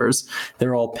developers.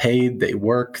 They're all paid, they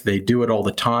work, they do it all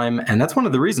the time. And that's one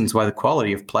of the reasons why the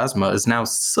quality of Plasma is now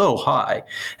so high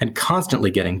and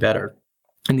constantly getting better.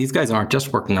 And these guys aren't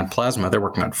just working on Plasma, they're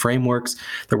working on frameworks,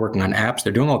 they're working on apps,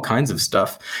 they're doing all kinds of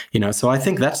stuff. So I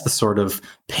think that's the sort of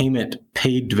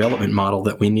paid development model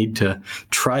that we need to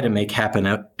try to make happen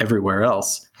everywhere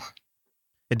else.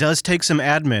 It does take some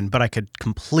admin, but I could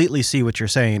completely see what you're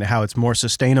saying, how it's more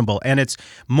sustainable and it's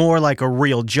more like a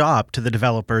real job to the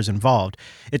developers involved.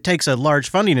 It takes a large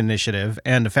funding initiative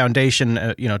and a foundation,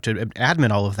 to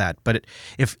admin all of that. But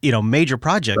if major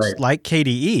projects like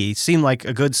KDE seem like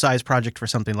a good sized project for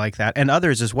something like that, and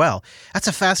others as well. That's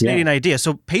a fascinating idea.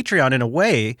 So Patreon, in a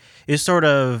way, is sort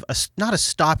of not a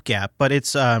stopgap, but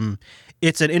it's an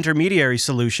intermediary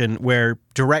solution where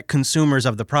direct consumers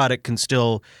of the product can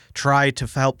still try to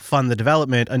help fund the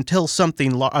development until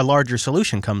a larger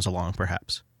solution comes along,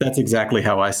 perhaps. That's exactly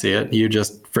how I see it. You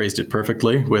just phrased it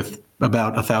perfectly with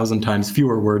about 1,000 times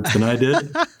fewer words than I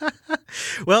did.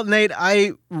 Well, Nate,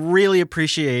 I really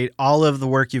appreciate all of the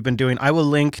work you've been doing. I will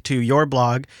link to your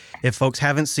blog. If folks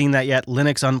haven't seen that yet,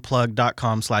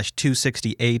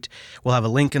 linuxunplugged.com/268. We'll have a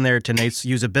link in there to Nate's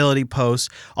usability posts.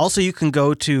 Also, you can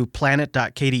go to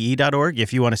planet.kde.org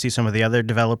if you want to see some of the other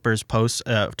developers' posts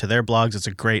to their blogs. It's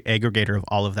a great aggregator of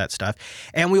all of that stuff.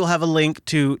 And we will have a link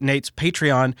to Nate's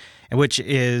Patreon, which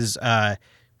is Ngram,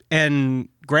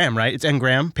 right? It's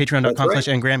Ngram,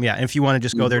 patreon.com/Ngram. Yeah, if you want to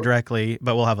just go there directly,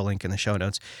 but we'll have a link in the show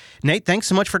notes. Nate, thanks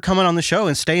so much for coming on the show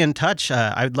and stay in touch.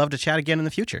 I'd love to chat again in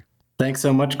the future. Thanks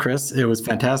so much, Chris. It was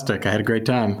fantastic. I had a great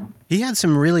time. He had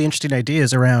some really interesting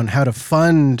ideas around how to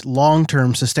fund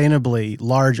long-term, sustainably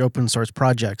large open source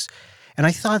projects. And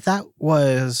I thought that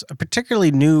was a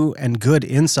particularly new and good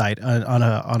insight on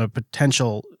a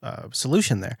potential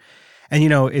solution there. And,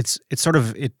 it's sort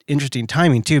of interesting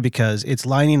timing, too, because it's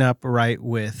lining up right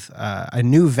with a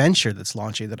new venture that's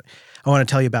launching that I want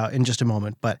to tell you about in just a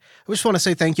moment. But I just want to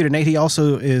say thank you to Nate. He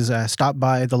also is stopped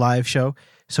by the live show.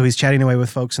 So he's chatting away with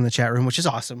folks in the chat room, which is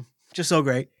awesome. Just so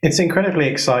great. It's incredibly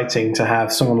exciting to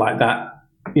have someone like that,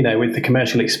 with the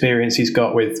commercial experience he's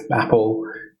got with Apple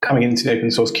coming into the open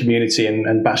source community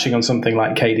and bashing on something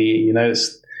like KDE.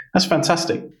 That's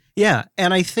fantastic. Yeah,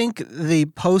 and I think the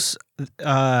posts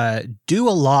do a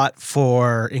lot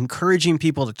for encouraging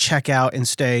people to check out and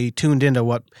stay tuned into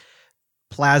what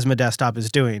Plasma Desktop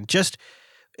is doing. Just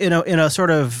in a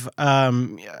sort of I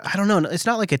don't know, it's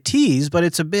not like a tease, but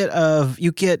it's a bit of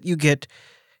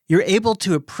you're able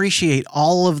to appreciate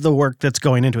all of the work that's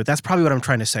going into it. That's probably what I'm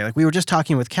trying to say. Like we were just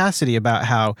talking with Cassidy about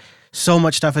how so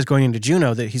much stuff is going into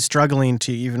Juno that he's struggling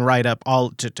to even write up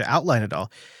all to outline it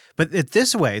all. But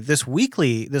this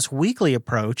weekly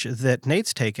approach that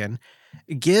Nate's taken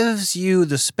gives you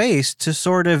the space to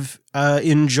sort of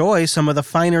enjoy some of the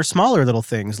finer, smaller little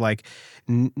things like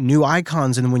new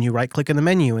icons and when you right-click in the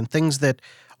menu and things that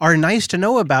are nice to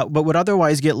know about but would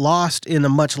otherwise get lost in a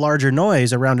much larger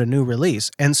noise around a new release.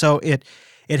 And so it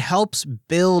helps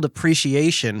build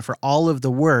appreciation for all of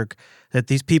the work that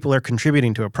these people are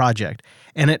contributing to a project.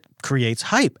 And it creates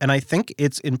hype. And I think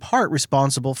it's in part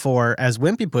responsible for, as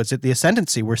Wimpy puts it, the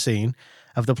ascendancy we're seeing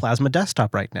of the Plasma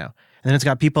Desktop right now. And then it's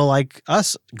got people like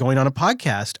us going on a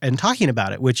podcast and talking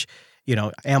about it, which,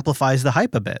 amplifies the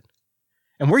hype a bit.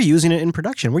 And we're using it in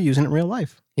production. We're using it in real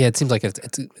life. Yeah, it seems like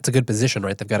it's a good position,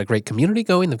 right? They've got a great community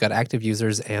going. They've got active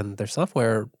users, and their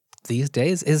software these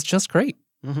days is just great.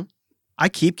 Mm-hmm. I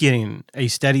keep getting a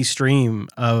steady stream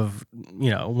of,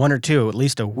 one or two, at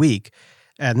least a week.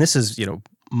 And this is,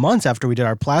 months after we did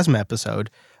our Plasma episode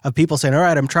of people saying, all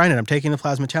right, I'm trying it. I'm taking the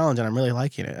Plasma Challenge and I'm really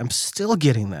liking it. I'm still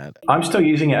getting that. I'm still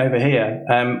using it over here.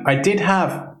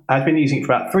 I've been using it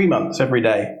for about 3 months every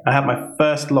day. I had my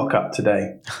first lockup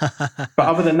today. But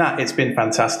other than that, it's been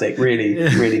fantastic. Really,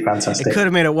 really fantastic. It could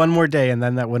have made it one more day and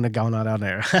then that wouldn't have gone on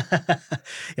air.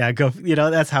 Yeah,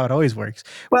 that's how it always works.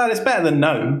 Well, it's better than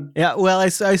no. Yeah, well, I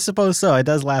suppose so. It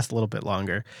does last a little bit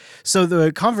longer. So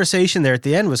the conversation there at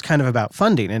the end was kind of about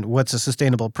funding and what's a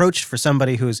sustainable approach for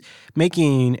somebody who's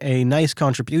making a nice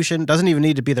contribution. Doesn't even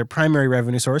need to be their primary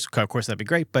revenue source. Of course, that'd be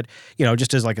great. But,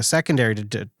 just as like a secondary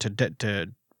to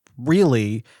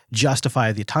really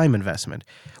justify the time investment.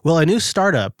 Well, a new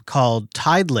startup called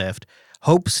Tidelift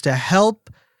hopes to help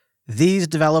these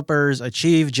developers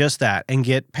achieve just that and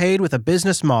get paid with a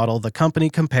business model the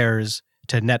company compares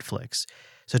to Netflix.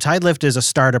 So Tidelift is a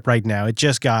startup right now. It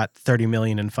just got $30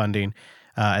 million in funding,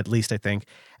 at least I think.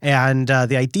 And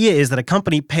the idea is that a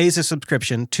company pays a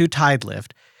subscription to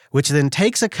Tidelift, which then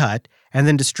takes a cut and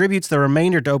then distributes the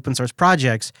remainder to open source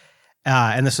projects.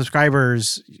 And the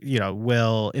subscribers,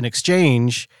 will, in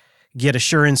exchange, get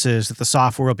assurances that the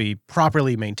software will be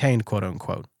properly maintained, quote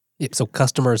unquote. Yeah, so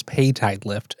customers pay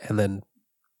Tidelift, and then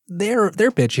their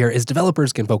pitch here is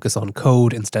developers can focus on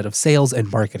code instead of sales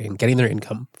and marketing, getting their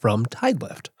income from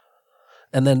Tidelift.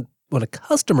 And then when a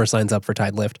customer signs up for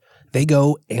Tidelift, they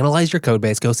go analyze your code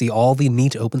base, go see all the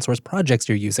neat open source projects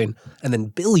you're using, and then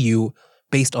bill you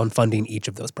based on funding each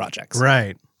of those projects.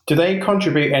 Right. Do they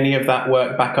contribute any of that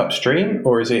work back upstream,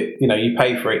 or is it, you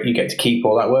pay for it, you get to keep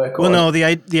all that work? Or? Well, no, the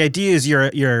idea is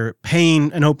you're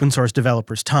paying an open source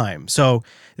developer's time. So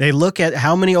they look at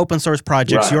how many open source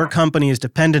projects your company is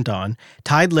dependent on.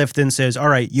 Tidelift then says, all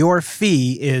right, your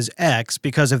fee is X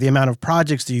because of the amount of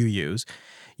projects that you use.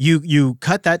 You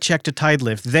cut that check to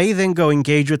Tidelift. They then go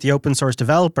engage with the open source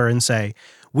developer and say,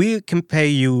 we can pay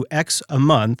you X a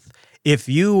month if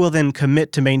you will then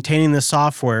commit to maintaining the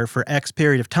software for X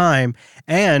period of time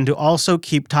and to also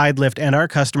keep Tidelift and our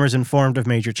customers informed of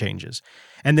major changes.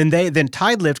 And then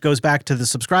Tidelift goes back to the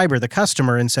subscriber, the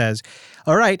customer, and says,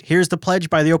 all right, here's the pledge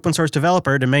by the open source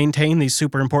developer to maintain these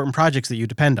super important projects that you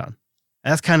depend on.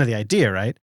 That's kind of the idea,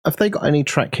 right? Have they got any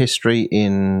track history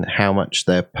in how much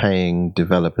they're paying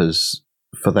developers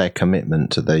for their commitment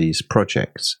to these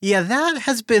projects? Yeah, that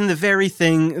has been the very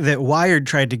thing that Wired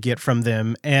tried to get from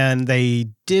them, and they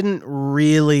didn't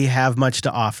really have much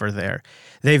to offer there.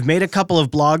 They've made a couple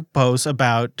of blog posts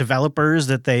about developers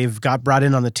that they've got brought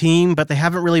in on the team, but they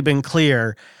haven't really been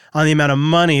clear on the amount of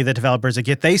money that developers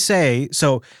get. They say,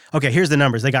 okay, here's the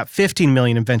numbers. They got 15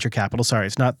 million in venture capital. Sorry,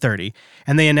 it's not 30.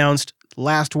 And they announced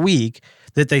last week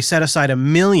that they set aside $1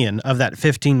 million of that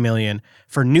 15 million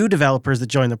for new developers that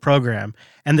join the program,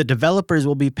 and the developers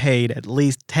will be paid at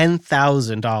least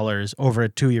 $10,000 over a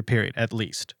 2-year period, at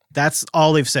least. That's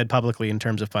all they've said publicly in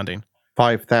terms of funding.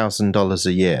 $5,000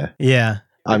 a year. Yeah.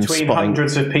 Between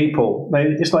hundreds of people.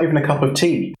 It's not even a cup of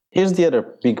tea. Here's the other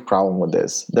big problem with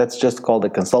this. That's just called a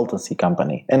consultancy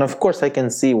company. And of course, I can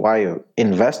see why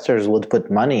investors would put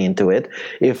money into it.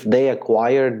 If they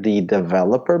acquire the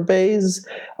developer base,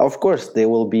 of course, they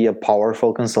will be a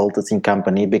powerful consultancy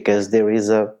company because there is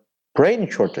a brain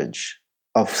shortage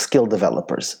of skilled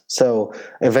developers. So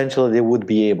eventually they would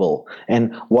be able.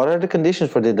 And what are the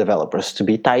conditions for the developers? To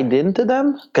be tied into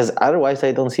them? Because otherwise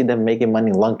I don't see them making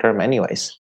money long term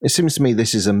anyways. It seems to me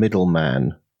this is a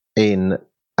middleman in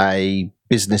a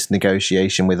business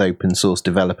negotiation with open source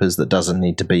developers that doesn't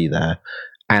need to be there.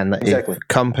 And Exactly. if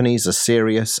companies are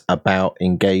serious about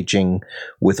engaging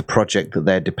with a project that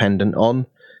they're dependent on,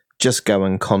 just go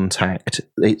and contact.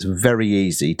 It's very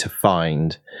easy to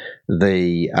find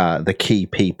the key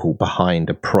people behind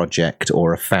a project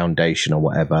or a foundation or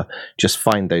whatever. Just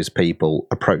find those people,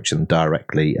 approach them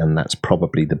directly, and that's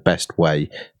probably the best way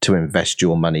to invest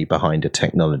your money behind a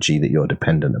technology that you're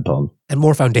dependent upon. And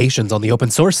more foundations on the open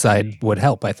source side would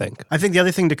help, I think. I think the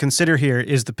other thing to consider here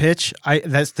is the pitch.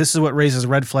 This is what raises a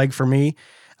red flag for me.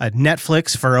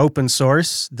 Netflix for open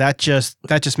source, that just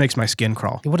makes my skin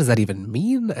crawl. What does that even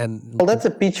mean? Well, that's a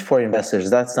pitch for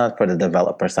investors. That's not for the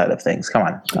developer side of things. Come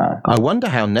on. I wonder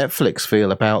how Netflix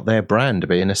feel about their brand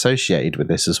being associated with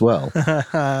this as well.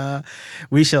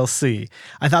 We shall see.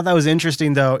 I thought that was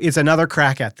interesting, though. It's another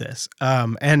crack at this.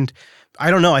 And I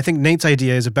don't know. I think Nate's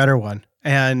idea is a better one.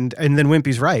 And then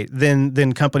Wimpy's right.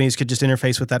 Then companies could just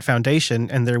interface with that foundation,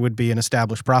 and there would be an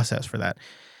established process for that.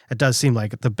 It does seem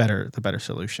like the better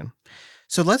solution.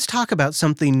 So let's talk about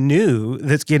something new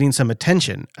that's getting some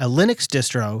attention, a Linux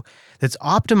distro that's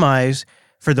optimized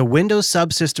for the Windows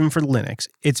subsystem for Linux.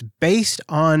 It's based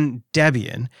on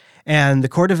Debian, and the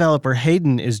core developer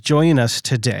Hayden is joining us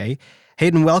today.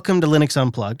 Hayden, welcome to Linux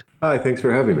Unplugged. Hi, thanks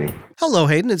for having me. Hello,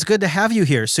 Hayden. It's good to have you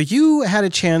here. So you had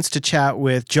a chance to chat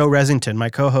with Joe Resington,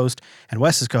 my co-host and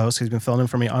Wes's co-host, who's been filling in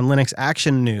for me on Linux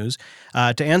Action News,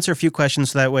 to answer a few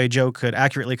questions so that way Joe could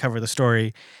accurately cover the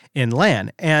story in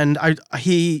LAN. And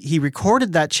he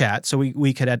recorded that chat so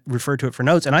we could refer to it for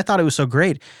notes. And I thought it was so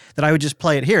great that I would just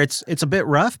play it here. It's a bit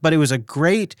rough, but it was a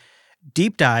great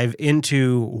deep dive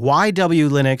into why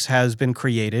WLinux has been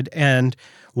created and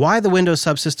why the Windows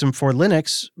subsystem for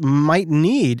Linux might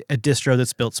need a distro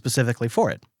that's built specifically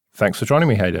for it. Thanks for joining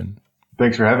me, Hayden.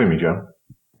 Thanks for having me, Joe.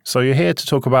 So you're here to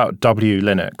talk about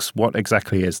WLinux. What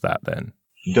exactly is that then?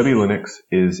 WLinux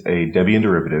is a Debian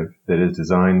derivative that is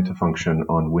designed to function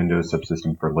on Windows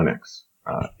subsystem for Linux.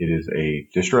 It is a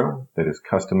distro that is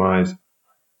customized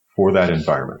for that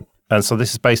environment. And so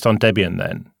this is based on Debian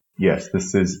then? Yes,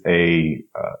 this is a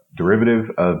derivative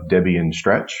of Debian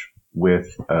Stretch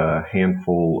with a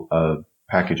handful of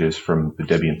packages from the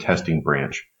Debian testing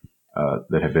branch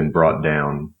that have been brought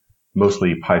down,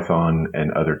 mostly Python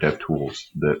and other dev tools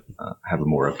that have a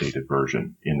more updated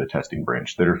version in the testing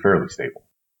branch that are fairly stable.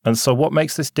 And so what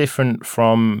makes this different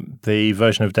from the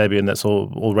version of Debian that's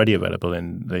already available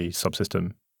in the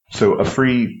subsystem? So a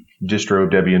free distro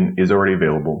of Debian is already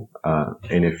available.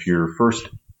 And if you're first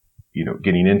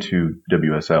getting into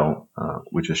WSL,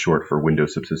 which is short for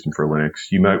Windows Subsystem for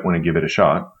Linux, you might want to give it a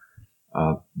shot.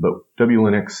 But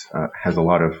WLinux has a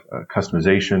lot of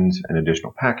customizations and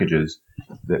additional packages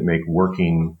that make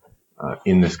working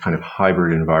in this kind of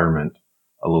hybrid environment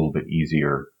a little bit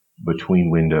easier between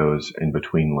Windows and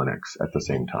between Linux at the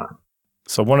same time.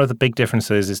 So one of the big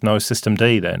differences is no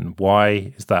systemd then.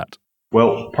 Why is that?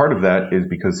 Well, part of that is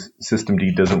because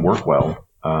systemd doesn't work well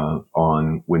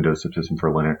on Windows Subsystem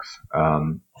for Linux.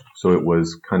 So it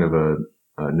was kind of a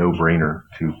no-brainer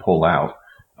to pull out.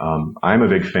 I'm a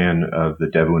big fan of the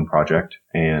Devuin project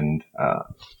and,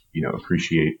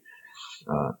 appreciate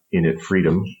init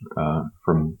freedom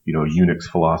from, a Unix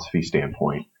philosophy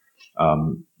standpoint.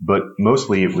 But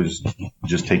mostly it was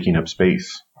just taking up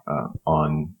space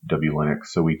on WLinux,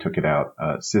 so we took it out.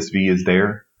 sysv is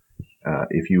there.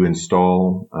 If you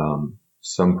install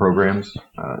some programs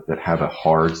that have a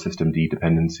hard systemd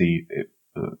dependency,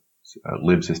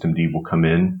 libsystemd will come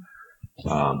in.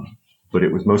 But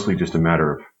it was mostly just a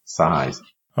matter of size.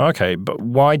 Okay, but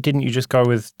why didn't you just go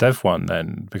with Dev1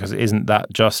 then? Because isn't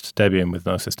that just Debian with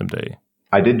no systemd?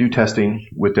 I did do testing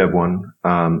with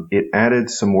Dev1. It added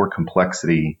some more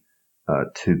complexity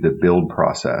to the build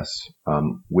process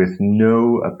with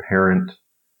no apparent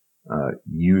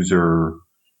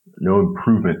no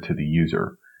improvement to the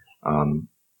user.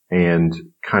 And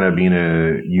kind of being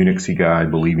a Unixy guy,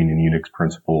 believing in Unix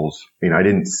principles, I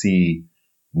didn't see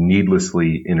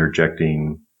needlessly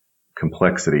interjecting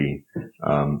complexity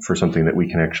for something that we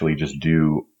can actually just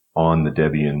do on the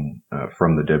Debian,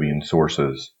 from the Debian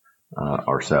sources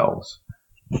ourselves.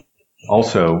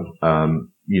 Also,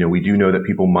 we do know that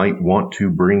people might want to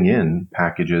bring in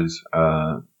packages,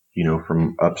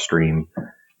 from upstream,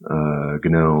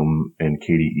 GNOME and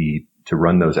KDE to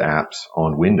run those apps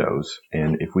on Windows.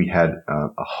 And if we had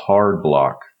a hard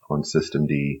block on systemd,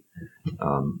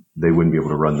 they wouldn't be able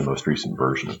to run the most recent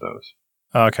version of those.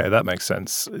 Okay, that makes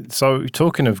sense. So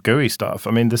talking of GUI stuff, the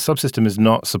subsystem is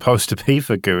not supposed to be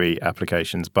for GUI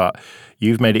applications, but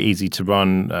you've made it easy to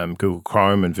run Google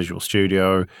Chrome and Visual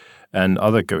Studio and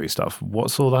other GUI stuff.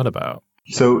 What's all that about?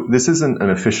 So this isn't an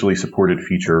officially supported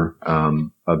feature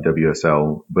of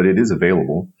WSL, but it is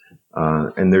available.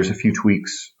 And there's a few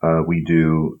tweaks we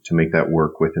do to make that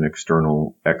work with an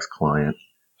external X client.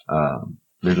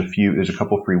 There's a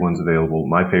couple free ones available.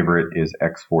 My favorite is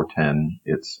X410.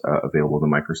 It's available in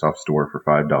the Microsoft Store for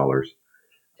 $5.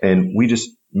 And we just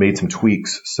made some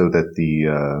tweaks so that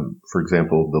for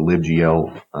example, the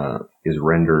libgl is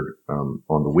rendered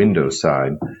on the Windows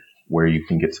side, where you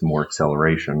can get some more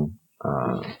acceleration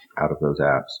out of those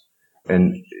apps.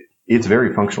 And it's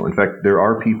very functional. In fact, there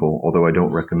are people, although I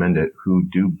don't recommend it, who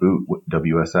do boot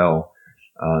WSL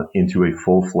into a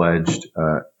full-fledged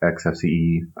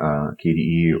XFCE,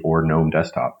 KDE, or GNOME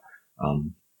desktop.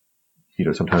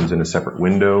 Sometimes in a separate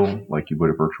window, like you would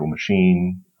a virtual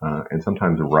machine, and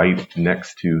sometimes right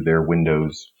next to their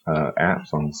Windows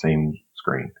apps on the same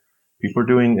screen. People are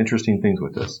doing interesting things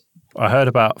with this. I heard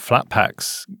about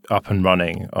Flatpaks up and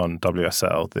running on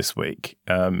WSL this week.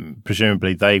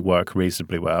 Presumably they work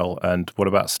reasonably well. And what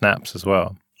about snaps as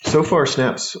well? So far,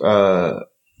 snaps, are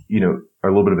a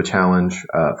little bit of a challenge.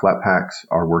 Flatpaks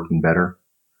are working better.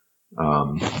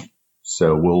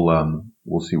 So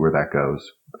we'll see where that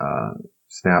goes.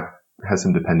 Snap has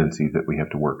some dependencies that we have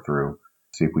to work through,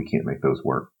 see if we can't make those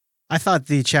work. I thought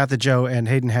the chat that Joe and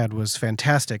Hayden had was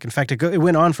fantastic. In fact, it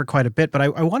went on for quite a bit, but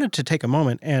I wanted to take a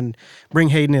moment and bring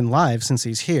Hayden in live since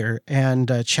he's here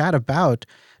and chat about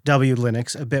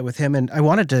WLinux a bit with him. And I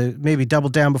wanted to maybe double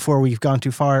down before we've gone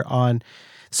too far on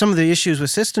some of the issues with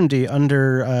systemd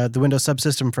under the Windows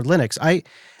subsystem for Linux.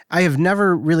 I have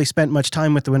never really spent much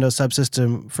time with the Windows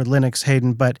subsystem for Linux,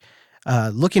 Hayden, but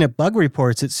looking at bug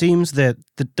reports, it seems that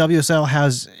the WSL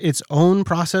has its own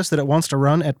process that it wants to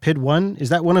run at PID1. Is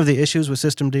that one of the issues with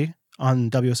systemd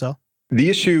on WSL? The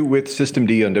issue with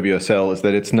systemd on WSL is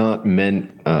that it's not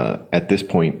meant at this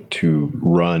point to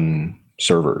run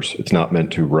servers. It's not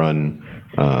meant to run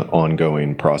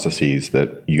ongoing processes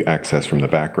that you access from the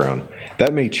background.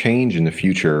 That may change in the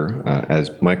future as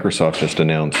Microsoft just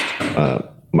announced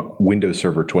Windows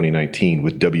Server 2019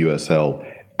 with WSL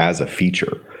as a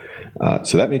feature.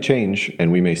 So that may change,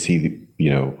 and we may see,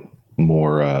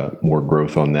 more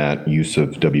growth on that use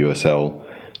of WSL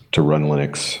to run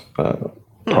Linux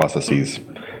processes.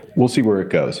 We'll see where it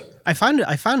goes. I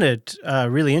found it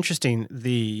really interesting,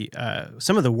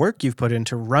 some of the work you've put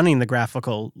into running the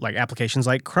graphical applications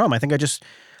like Chrome. I think I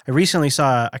recently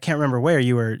saw, I can't remember where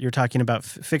you're talking about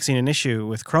fixing an issue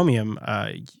with Chromium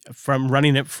from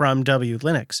running it from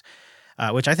WLinux.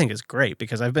 Which I think is great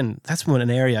because that's an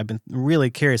area I've been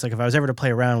really curious. Like if I was ever to play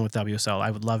around with WSL,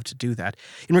 I would love to do that.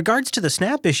 In regards to the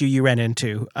snap issue you ran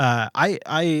into,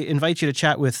 I invite you to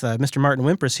chat with Mr. Martin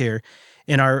Wimpers here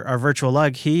in our virtual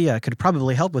lug. He could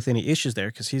probably help with any issues there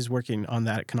because he's working on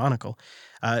that at Canonical.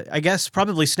 I guess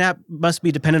probably Snap must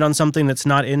be dependent on something that's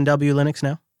not in WLinux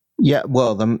now. Yeah,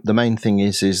 well, the main thing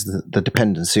is the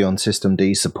dependency on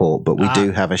systemd support, but we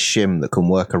do have a shim that can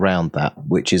work around that,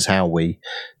 which is how we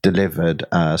delivered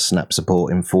Snap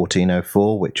support in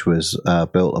 14.04, which was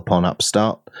built upon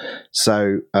Upstart.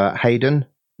 So, Hayden,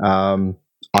 I'm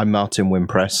Martin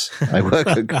Wimpress.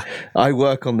 I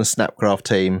work on the Snapcraft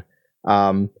team.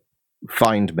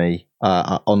 Find me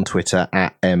on Twitter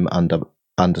at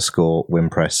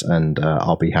 @m_Wimpress, and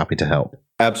I'll be happy to help.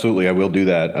 Absolutely, I will do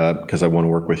that because I want to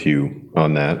work with you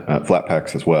on that,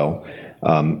 Flatpaks as well.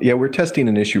 Yeah, we're testing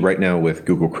an issue right now with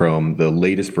Google Chrome, the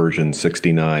latest version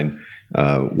 69.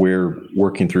 We're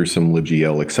working through some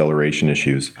libgl acceleration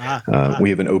issues.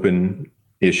 We have an open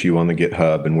issue on the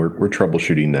GitHub, and we're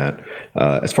troubleshooting that.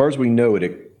 As far as we know,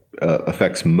 it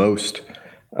affects most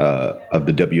of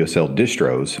the WSL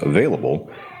distros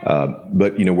available,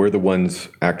 but we're the ones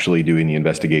actually doing the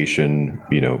investigation.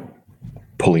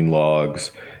 Pulling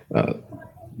logs,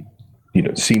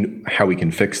 seeing how we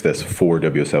can fix this for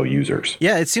WSL users.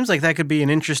 Yeah, it seems like that could be an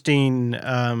interesting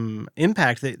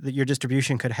impact that your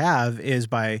distribution could have is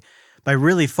by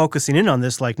really focusing in on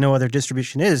this like no other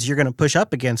distribution is, you're going to push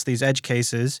up against these edge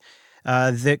cases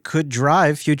that could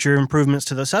drive future improvements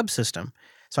to the subsystem.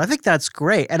 So I think that's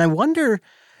great. And I wonder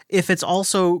if it's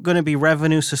also going to be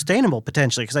revenue sustainable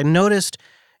potentially, because I noticed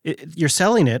you're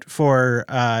selling it for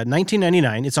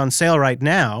 $19.99. It's on sale right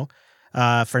now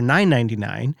for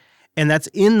 $9.99, and that's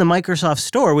in the Microsoft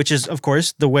Store, which is, of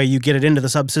course, the way you get it into the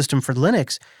subsystem for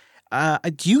Linux.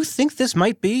 Do you think this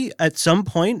might be, at some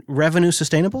point, revenue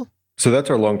sustainable? So that's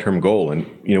our long-term goal, and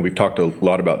we've talked a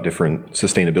lot about different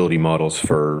sustainability models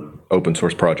for open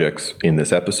source projects in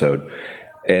this episode.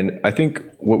 And I think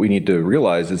what we need to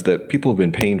realize is that people have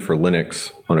been paying for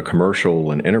Linux on a commercial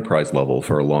and enterprise level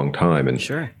for a long time. And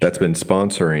that's been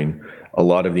sponsoring a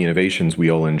lot of the innovations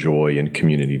we all enjoy in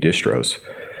community distros.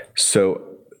 So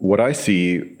what I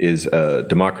see is a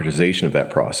democratization of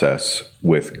that process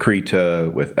with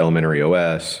Krita, with Elementary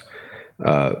OS,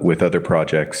 with other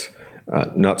projects,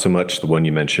 not so much the one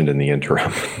you mentioned in the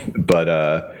interim,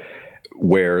 but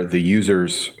where the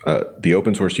users, the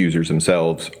open source users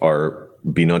themselves are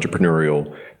being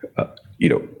entrepreneurial,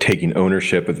 taking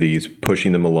ownership of these,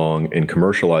 pushing them along, and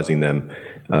commercializing them,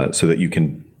 so that you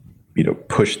can,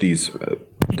 push these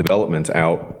developments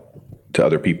out to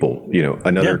other people.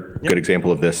 Another good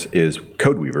example of this is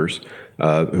Codeweavers,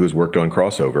 who's worked on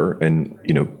Crossover and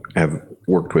have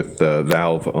worked with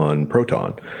Valve on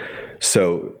Proton.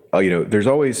 So there's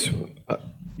always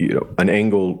an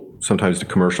angle sometimes to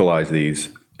commercialize these,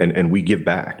 and we give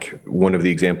back. One of the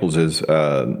examples is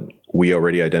we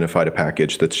already identified a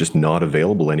package that's just not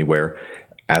available anywhere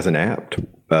as an apt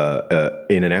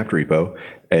in an apt repo,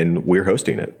 and we're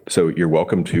hosting it. So you're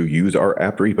welcome to use our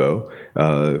apt repo,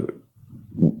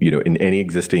 in any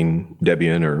existing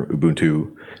Debian or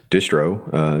Ubuntu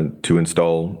distro to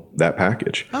install that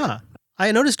package.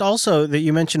 I noticed also that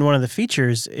you mentioned one of the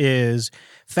features is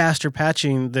faster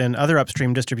patching than other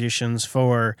upstream distributions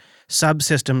for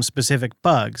subsystem-specific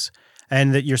bugs,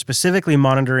 and that you're specifically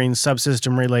monitoring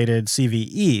subsystem-related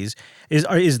CVEs.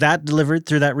 Is that delivered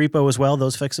through that repo as well,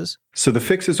 those fixes? So the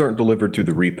fixes aren't delivered through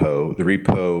the repo. The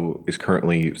repo is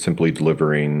currently simply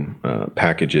delivering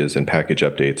packages and package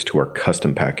updates to our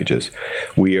custom packages.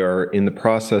 We are in the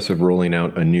process of rolling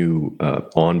out a new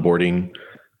onboarding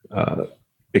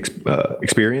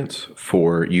experience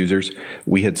for users.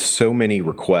 We had so many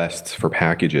requests for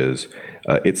packages,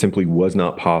 it simply was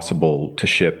not possible to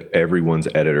ship everyone's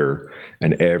editor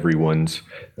and everyone's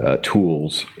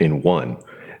tools in one.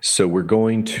 So we're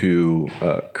going to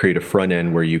create a front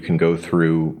end where you can go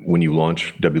through when you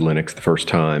launch WLinux the first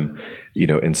time,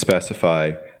 and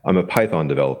specify, I'm a Python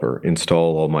developer,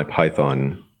 install all my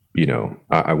Python,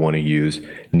 I want to use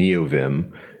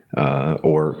NeoVim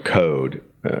or code.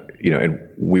 And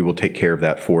we will take care of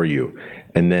that for you.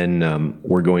 And then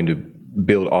we're going to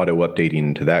build auto updating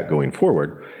into that going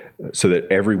forward, so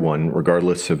that everyone,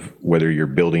 regardless of whether you're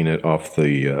building it off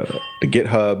the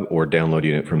GitHub or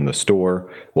downloading it from the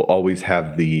store, will always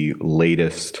have the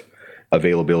latest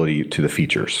availability to the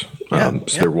features.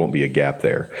 There won't be a gap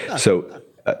there. So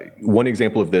one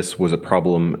example of this was a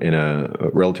problem in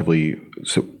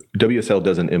so WSL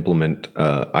doesn't implement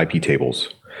IP tables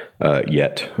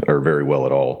yet, or very well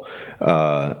at all.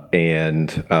 And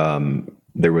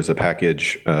there was a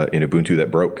package in Ubuntu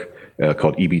that broke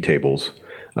called ebtables.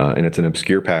 And it's an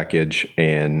obscure package,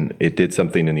 and it did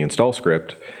something in the install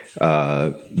script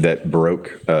that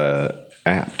broke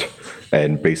apt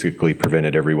and basically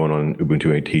prevented everyone on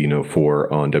Ubuntu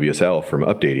 18.04 on WSL from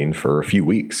updating for a few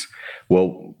weeks.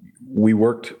 Well, we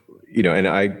worked, and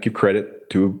I give credit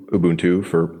to Ubuntu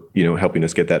for, helping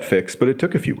us get that fixed, but it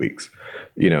took a few weeks,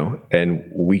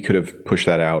 and we could have pushed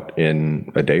that out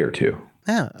in a day or two.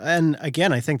 Yeah. And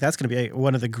again, I think that's going to be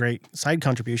one of the great side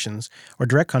contributions or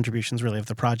direct contributions really of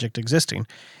the project existing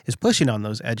is pushing on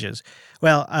those edges.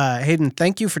 Well, Hayden,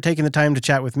 thank you for taking the time to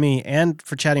chat with me and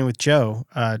for chatting with Joe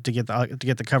to get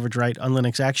the coverage right on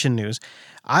Linux Action News.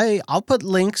 I'll put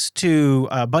links to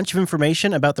a bunch of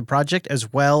information about the project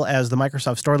as well as the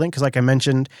Microsoft Store link because like I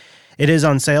mentioned, it is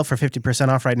on sale for 50%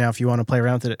 off right now if you want to play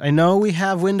around with it. I know we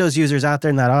have Windows users out there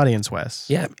in that audience, Wes.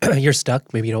 Yeah, you're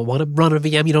stuck. Maybe you don't want to run a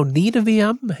VM. You don't need a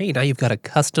VM. Hey, now you've got a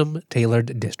custom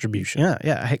tailored distribution.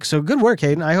 Yeah. Hey, so good work,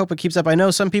 Hayden. I hope it keeps up. I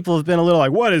know some people have been a little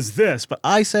like, what is this? But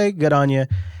I say good on you.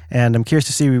 And I'm curious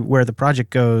to see where the project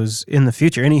goes in the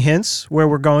future. Any hints where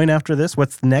we're going after this?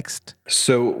 What's next?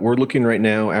 So we're looking right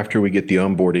now, after we get the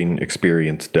onboarding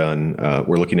experience done,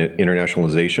 we're looking at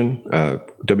internationalization.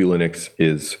 WLinux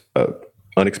is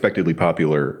unexpectedly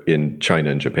popular in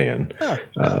China and Japan.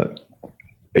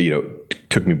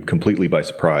 Took me completely by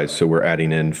surprise. So we're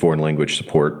adding in foreign language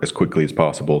support as quickly as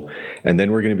possible. And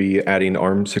then we're going to be adding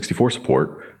ARM64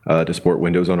 support to support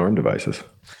Windows on ARM devices.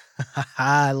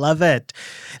 I love it.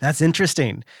 That's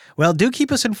interesting. Well, do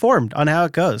keep us informed on how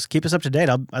it goes. Keep us up to date.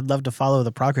 I'd love to follow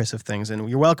the progress of things. And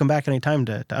you're welcome back anytime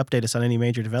to update us on any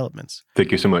major developments.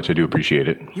 Thank you so much. I do appreciate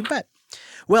it. You bet.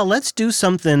 Well, let's do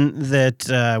something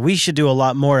that we should do a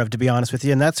lot more of, to be honest with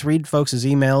you, and that's read folks'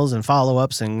 emails and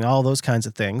follow-ups and all those kinds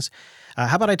of things.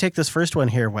 How about I take this first one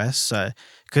here, Wes?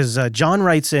 Because John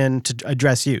writes in to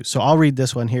address you. So I'll read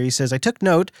this one here. He says, I took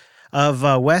note of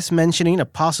Wes mentioning a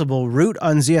possible root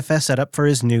on ZFS setup for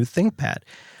his new ThinkPad.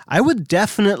 I would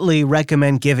definitely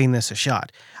recommend giving this a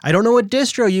shot. I don't know what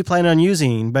distro you plan on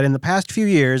using, but in the past few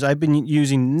years, I've been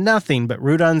using nothing but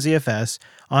root on ZFS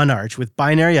on Arch with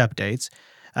binary updates.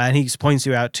 And he points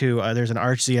you out to, there's an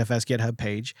Arch ZFS GitHub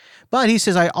page. But he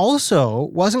says, I also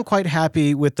wasn't quite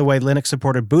happy with the way Linux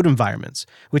supported boot environments,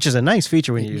 which is a nice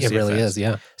feature when you use ZFS. It really is,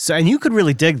 yeah. So, and you could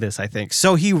really dig this, I think.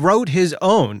 So he wrote his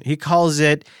own. He calls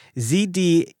it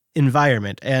ZD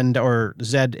environment or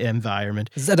Z environment.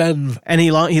 ZEnv. And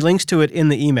he links to it in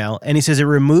the email. And he says, it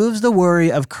removes the worry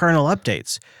of kernel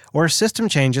updates or system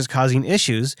changes causing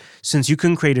issues since you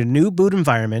can create a new boot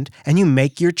environment and you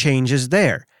make your changes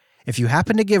there. If you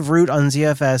happen to give root on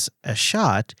ZFS a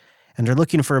shot and are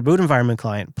looking for a boot environment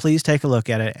client, please take a look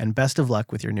at it and best of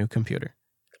luck with your new computer.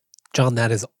 John,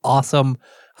 that is awesome.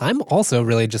 I'm also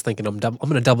really just thinking I'm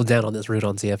going to double down on this root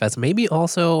on ZFS. Maybe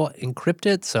also encrypt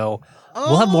it. So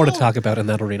we'll have more to talk about in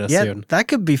that arena soon. That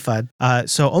could be fun.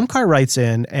 So Omkar writes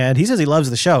in and he says he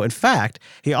loves the show. In fact,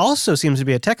 he also seems to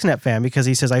be a TechSnap fan because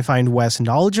he says, I find Wes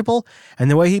knowledgeable and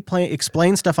the way he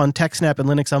explains stuff on TechSnap and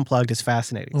Linux Unplugged is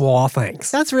fascinating. Well, thanks.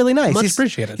 That's really nice. Much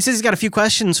appreciated. He says he's got a few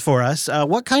questions for us.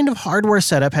 What kind of hardware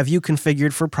setup have you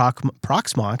configured for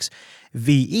Proxmox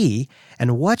VE,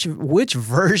 and which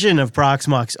version of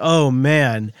Proxmox? Oh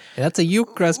man, that's a you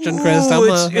question, Chris.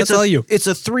 That's all you. It's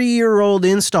a 3-year-old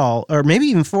install, or maybe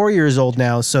even 4 years old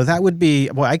now. So that would be.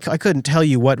 Well, I couldn't tell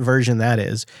you what version that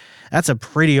is. That's a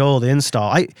pretty old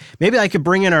install. Maybe I could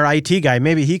bring in our IT guy.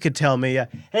 Maybe he could tell me.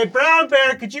 Hey, Brown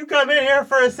Bear, could you come in here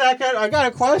for a second? I got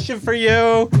a question for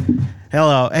you.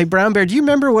 Hello. Hey, Brown Bear, do you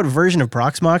remember what version of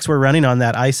Proxmox we're running on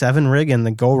that i7 rig in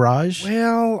the garage?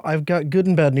 Well, I've got good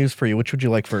and bad news for you. Which would you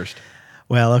like first?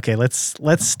 Well, okay, let's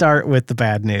start with the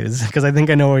bad news, because I think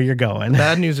I know where you're going.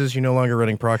 Bad news is you're no longer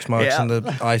running Proxmox in the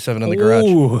i7 in the garage.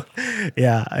 Ooh.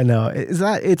 Yeah, I know.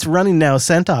 It's running now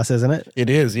CentOS, isn't it? It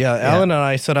is, yeah. Alan and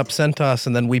I set up CentOS,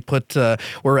 and then we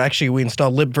we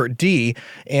installed libvirtd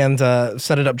and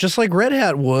set it up just like Red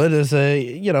Hat would as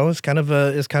it's kind of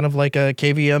like a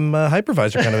KVM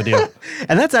hypervisor kind of a deal.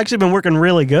 And that's actually been working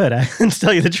really good. To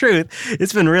tell you the truth,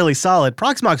 it's been really solid.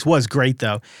 Proxmox was great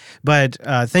though, but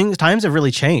times have really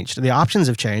changed. The options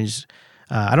have changed.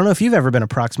 I don't know if you've ever been a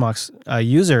Proxmox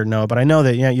user, no, but I know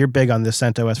that you're big on this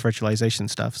CentOS virtualization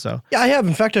stuff. So yeah, I have.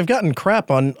 In fact, I've gotten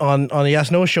crap on the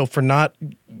Ask Noah show for not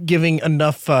giving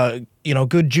enough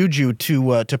good juju to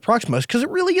Proxmox, because it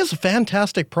really is a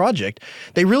fantastic project.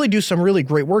 They really do some really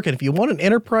great work, and if you want an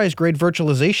enterprise-grade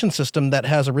virtualization system that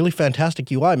has a really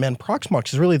fantastic UI, man,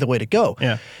 Proxmox is really the way to go.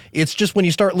 Yeah. It's just when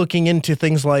you start looking into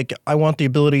things like, I want the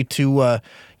ability to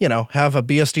have a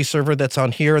BSD server that's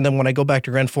on here, and then when I go back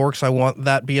to Grand Forks, I want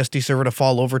that BSD server to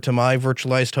fall over to my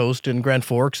virtualized host in Grand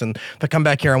Forks, and if I come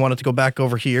back here, I want it to go back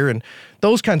over here, and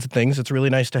those kinds of things. It's really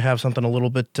nice to have something a little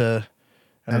bit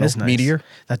nice. Meteor.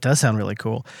 That does sound really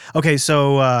cool. Okay,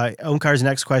 so Omkar's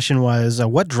next question was,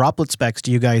 what droplet specs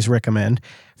do you guys recommend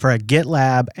for a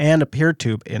GitLab and a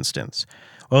PeerTube instance?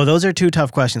 Well, those are two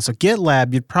tough questions. So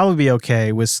GitLab, you'd probably be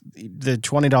okay with the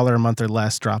 $20 a month or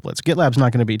less droplets. GitLab's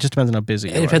not going to be, it just depends on how busy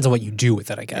you are. It depends on what you do with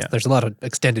it, I guess. There's a lot of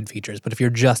extended features, but if you're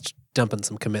just dumping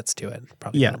some commits to it,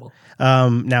 probably minimal.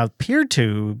 Now,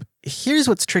 PeerTube, here's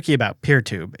what's tricky about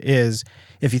PeerTube is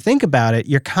if you think about it,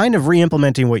 you're kind of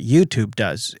re-implementing what YouTube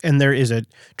does. And there is a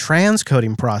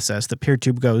transcoding process that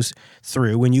PeerTube goes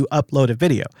through when you upload a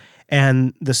video.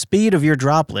 And the speed of your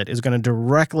droplet is going to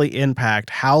directly impact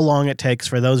how long it takes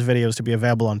for those videos to be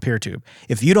available on PeerTube.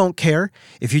 If you don't care,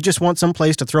 if you just want some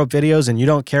place to throw up videos and you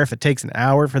don't care if it takes an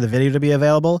hour for the video to be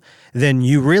available, then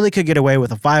you really could get away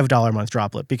with a $5 a month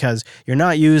droplet because you're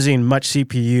not using much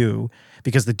CPU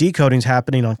because the decoding is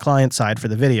happening on client side for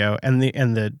the video and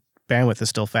the bandwidth is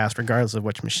still fast regardless of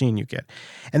which machine you get.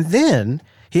 And then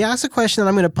he asked a question that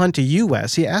I'm going to punt to you,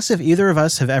 Wes. He asked if either of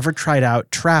us have ever tried out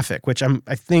Traffic, which I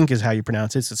think is how you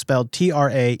pronounce it. It's spelled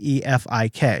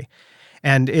Traefik.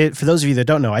 And for those of you that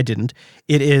don't know, I didn't.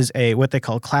 It is what they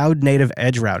call cloud native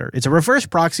edge router. It's a reverse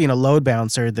proxy and a load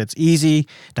balancer that's easy,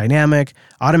 dynamic,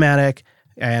 automatic,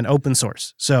 and open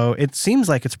source. So it seems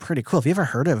like it's pretty cool. Have you ever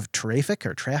heard of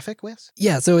Traffic, Wes?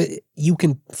 Yeah, so you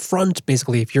can front,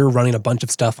 basically, if you're running a bunch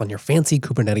of stuff on your fancy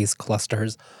Kubernetes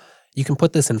clusters, you can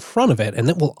put this in front of it, and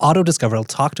it will auto-discover. It'll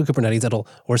talk to Kubernetes,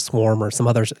 or Swarm, or some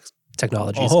other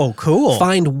technologies. Oh, cool.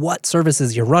 Find what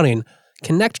services you're running,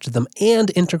 connect to them, and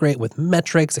integrate with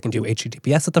metrics. It can do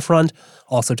HTTPS at the front.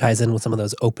 Also ties in with some of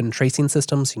those open tracing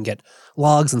systems. You can get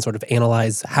logs and sort of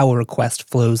analyze how a request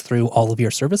flows through all of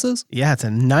your services. Yeah, it's a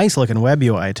nice-looking web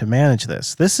UI to manage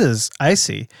this. I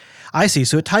see.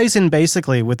 So it ties in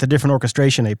basically with the different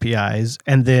orchestration APIs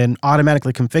and then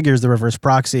automatically configures the reverse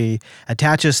proxy,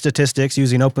 attaches statistics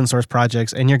using open source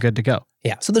projects, and you're good to go.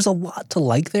 Yeah, so there's a lot to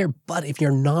like there, but if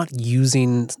you're not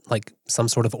using like some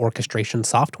sort of orchestration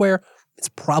software, it's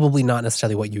probably not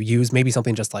necessarily what you use. Maybe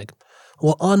something just like,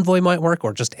 Envoy might work,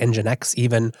 or just Nginx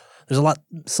even. There's a lot of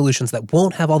solutions that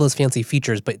won't have all those fancy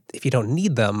features, but if you don't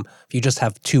need them, if you just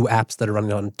have two apps that are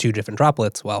running on two different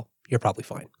droplets, well, you're probably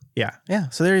fine. Yeah.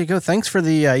 So there you go. Thanks for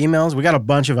the emails. We got a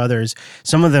bunch of others,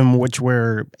 some of them which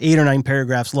were 8 or 9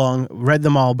 paragraphs long. Read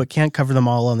them all, but can't cover them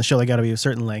all on the show. They got to be a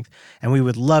certain length. And we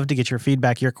would love to get your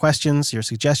feedback, your questions, your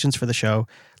suggestions for the show.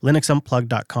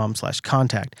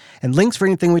 linuxunplugged.com/contact. And links for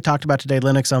anything we talked about today,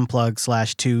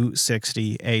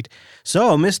 linuxunplugged/268.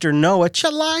 So, Mr. Noah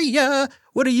Chalaya,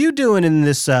 what are you doing in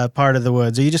this part of the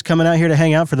woods? Are you just coming out here to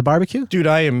hang out for the barbecue? Dude,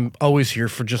 I am always here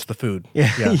for just the food.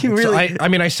 Yeah. You really... So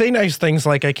I say nice things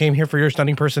like I came here for your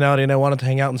stunning personality and I wanted to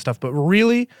hang out and stuff, but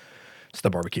really, it's the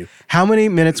barbecue. How many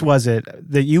minutes was it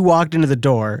that you walked into the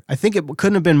door? I think it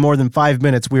couldn't have been more than 5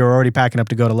 minutes. We were already packing up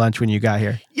to go to lunch when you got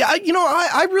here. Yeah,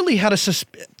 I really had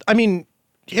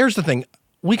here's the thing.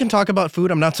 We can talk about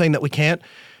food. I'm not saying that we can't,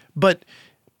 but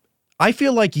I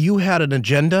feel like you had an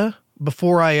agenda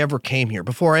before I ever came here.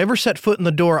 Before I ever set foot in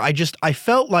the door, I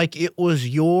felt like it was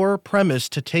your premise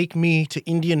to take me to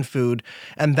Indian food,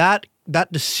 and that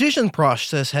decision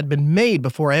process had been made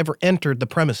before I ever entered the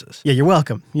premises. Yeah, you're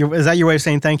welcome. Is that your way of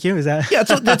saying thank you? Is that? Yeah,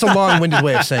 that's a long-winded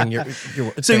way of saying you're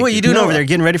So what are you doing over there?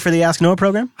 Getting ready for the Ask Noah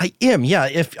program? I am,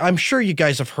 yeah. I'm sure you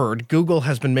guys have heard, Google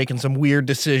has been making some weird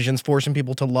decisions, forcing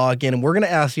people to log in, and we're going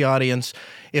to ask the audience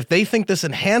if they think this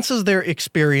enhances their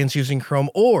experience using Chrome,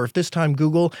 or if this time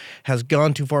Google has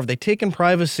gone too far. If they've taken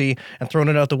privacy and thrown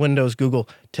it out the window, as Google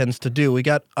tends to do. We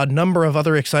got a number of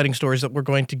other exciting stories that we're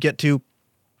going to get to.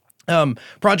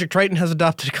 Project Triton has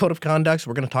adopted a code of conduct, so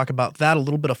we're going to talk about that, a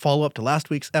little bit of follow-up to last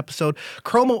week's episode.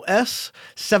 Chrome OS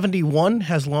 71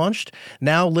 has launched.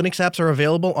 Now Linux apps are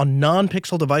available on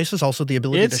non-Pixel devices, also the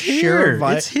ability to share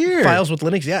files with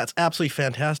Linux. Yeah, it's absolutely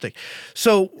fantastic.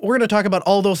 So we're going to talk about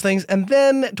all those things, and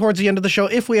then towards the end of the show,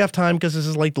 if we have time, because this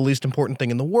is like the least important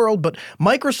thing in the world, but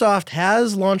Microsoft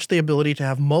has launched the ability to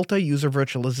have multi-user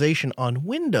virtualization on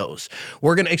Windows.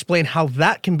 We're going to explain how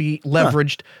that can be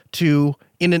leveraged to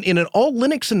in an all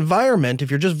Linux environment.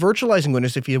 If you're just virtualizing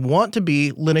Windows, if you want to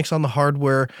be Linux on the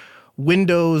hardware,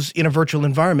 Windows in a virtual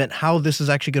environment, how this is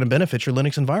actually going to benefit your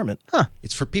Linux environment.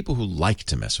 It's for people who like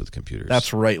to mess with computers.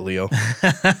 That's right, Leo.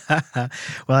 Well,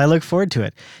 I look forward to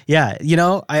it. Yeah,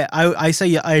 I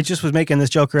say I just was making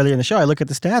this joke earlier in the show. I look at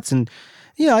the stats and,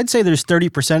 I'd say there's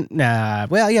 30%.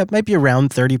 It might be around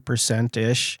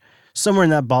 30%-ish, somewhere in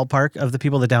that ballpark of the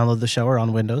people that download the show are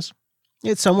on Windows.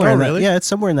 It's somewhere. It's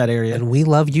somewhere in that area, and we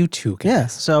love you too, guys. Yeah,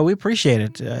 so we appreciate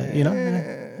it.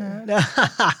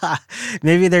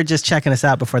 Maybe they're just checking us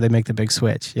out before they make the big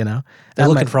switch. They're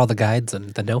looking for all the guides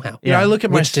and the know-how. Yeah, I look at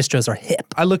which distros are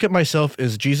hip. I look at myself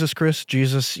as Jesus, Chris.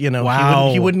 Jesus, wow.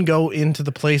 He wouldn't go into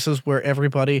the places where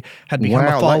everybody had become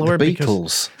a follower, like the because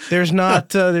Beatles. there's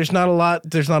not a lot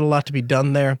to be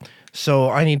done there. So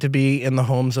I need to be in the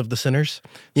homes of the sinners.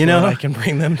 You know, that I can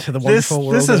bring them to the wonderful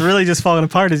world. This is really just falling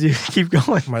apart as you keep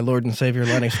going. My Lord and Savior,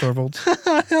 Lennox Torvalds.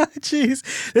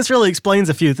 Jeez, this really explains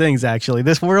a few things. Actually,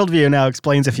 this worldview now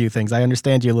explains a few things. I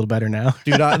understand you a little better now,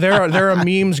 dude. There are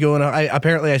memes going on.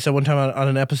 Apparently, I said one time on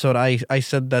an episode, I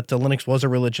said that Linux was a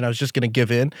religion. I was just going to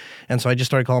give in, and so I just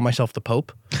started calling myself the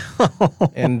Pope,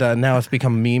 and now it's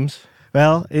become memes.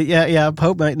 Well, yeah,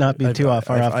 Pope might not be too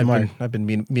far off the mark. I've been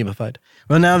memeified.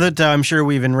 Well, now that I'm sure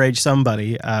we've enraged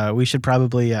somebody, we should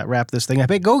probably wrap this thing up.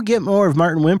 Hey, go get more of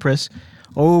Martin Wimpress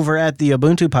over at the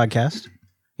Ubuntu podcast.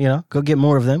 You know, go get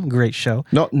more of them. Great show.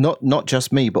 Not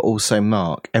just me, but also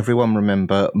Mark. Everyone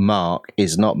remember, Mark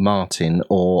is not Martin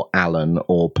or Alan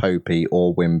or Popey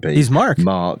or Wimpy. He's Mark.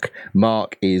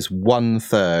 Mark is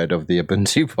 1/3 of the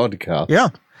Ubuntu podcast.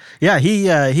 Yeah.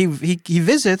 He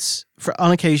visits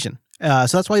on occasion.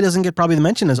 So that's why he doesn't get probably the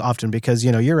mention as often, because,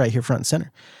 you know, you're right here front and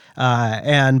center.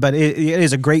 But it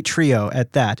is a great trio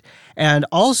at that. And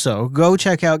also go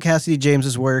check out Cassidy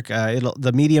James's work.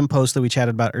 The Medium post that we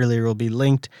chatted about earlier will be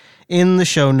linked in the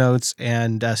show notes,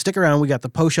 and stick around. We got the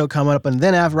post show coming up. And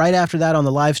then right after that on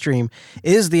the live stream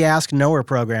is the Ask Knower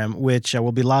program, which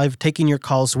will be live taking your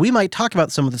calls. So we might talk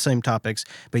about some of the same topics,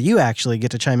 but you actually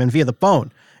get to chime in via the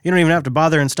phone. You don't even have to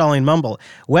bother installing Mumble.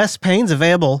 Wes Payne's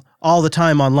available all the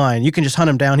time online. You can just hunt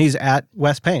him down. He's at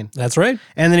Wes Payne. That's right.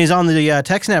 And then he's on the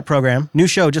TechSnap program. New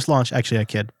show just launched. Actually, I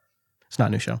kid. It's not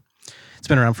a new show. It's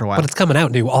been around for a while. But it's coming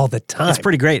out new all the time. It's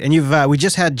pretty great. And we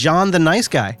just had John the Nice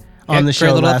Guy on the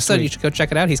show last week. You should go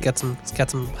check it out. He's got some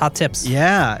hot tips.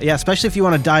 Yeah, especially if you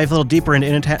want to dive a little deeper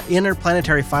into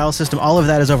interplanetary file system. All of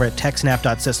that is over at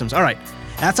techsnap.systems. All right.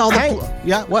 That's all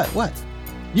yeah, what?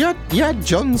 You had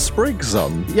John Spriggs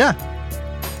on. Yeah.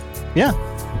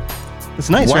 It's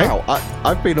nice, wow, right?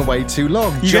 I've been away too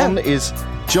long. John is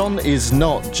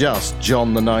not just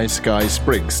John the Nice Guy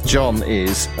Spriggs. John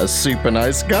is a super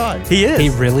nice guy. He is. He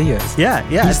really is. Yeah.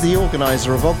 He's the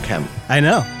organizer of OggCamp. I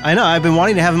know. I've been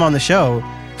wanting to have him on the show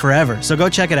forever. So go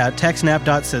check it out,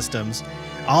 techsnap.systems.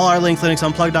 All our links,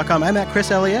 linuxunplugged.com. I'm at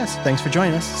Chris LES. Thanks for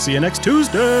joining us. See you next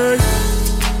Tuesday.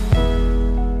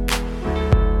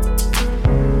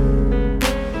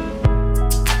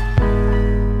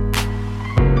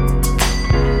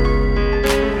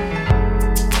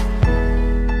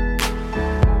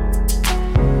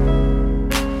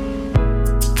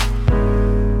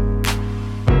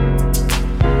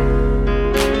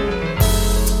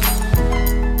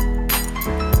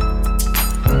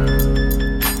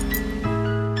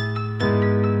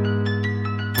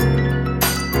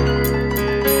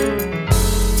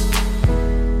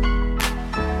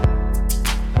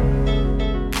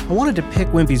 To pick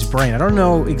Wimpy's brain. I don't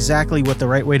know exactly what the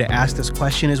right way to ask this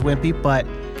question is, Wimpy, but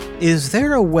is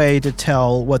there a way to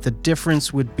tell what the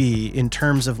difference would be in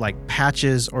terms of like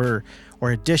patches or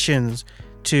additions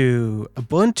to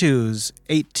Ubuntu's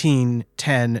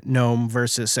 18.10 GNOME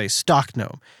versus, say, stock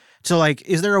GNOME? So, like,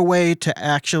 is there a way to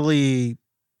actually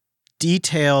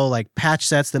detail like patch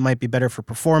sets that might be better for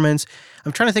performance?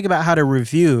 I'm trying to think about how to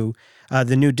review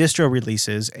the new distro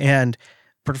releases, and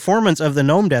performance of the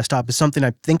GNOME desktop is something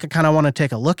I think I kind of want to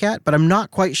take a look at, but I'm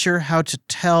not quite sure how to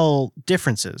tell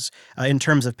differences in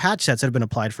terms of patch sets that have been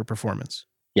applied for performance.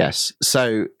 Yes.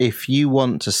 So if you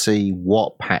want to see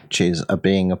what patches are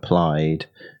being applied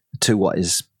to what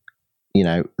is,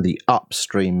 the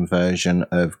upstream version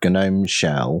of GNOME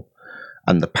Shell,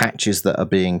 and the patches that are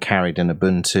being carried in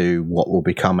Ubuntu, what will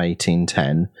become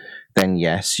 18.10, then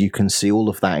yes, you can see all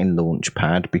of that in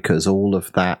Launchpad, because all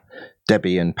of that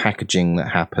Debian packaging that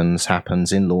happens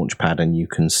in Launchpad, and you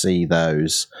can see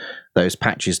those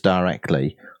patches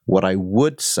directly. What I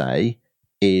would say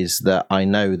is that I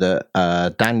know that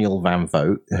Daniel Van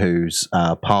Vogt, who's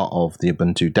part of the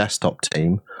Ubuntu desktop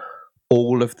team,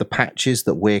 all of the patches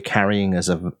that we're carrying as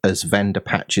vendor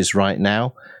patches right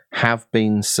now have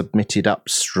been submitted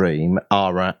upstream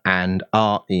and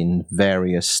are in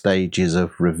various stages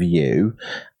of review,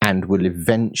 and will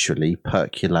eventually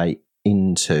percolate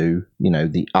into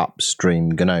the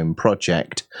upstream GNOME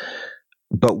project.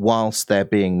 But whilst they're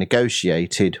being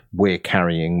negotiated, we're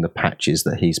carrying the patches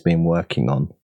that he's been working on.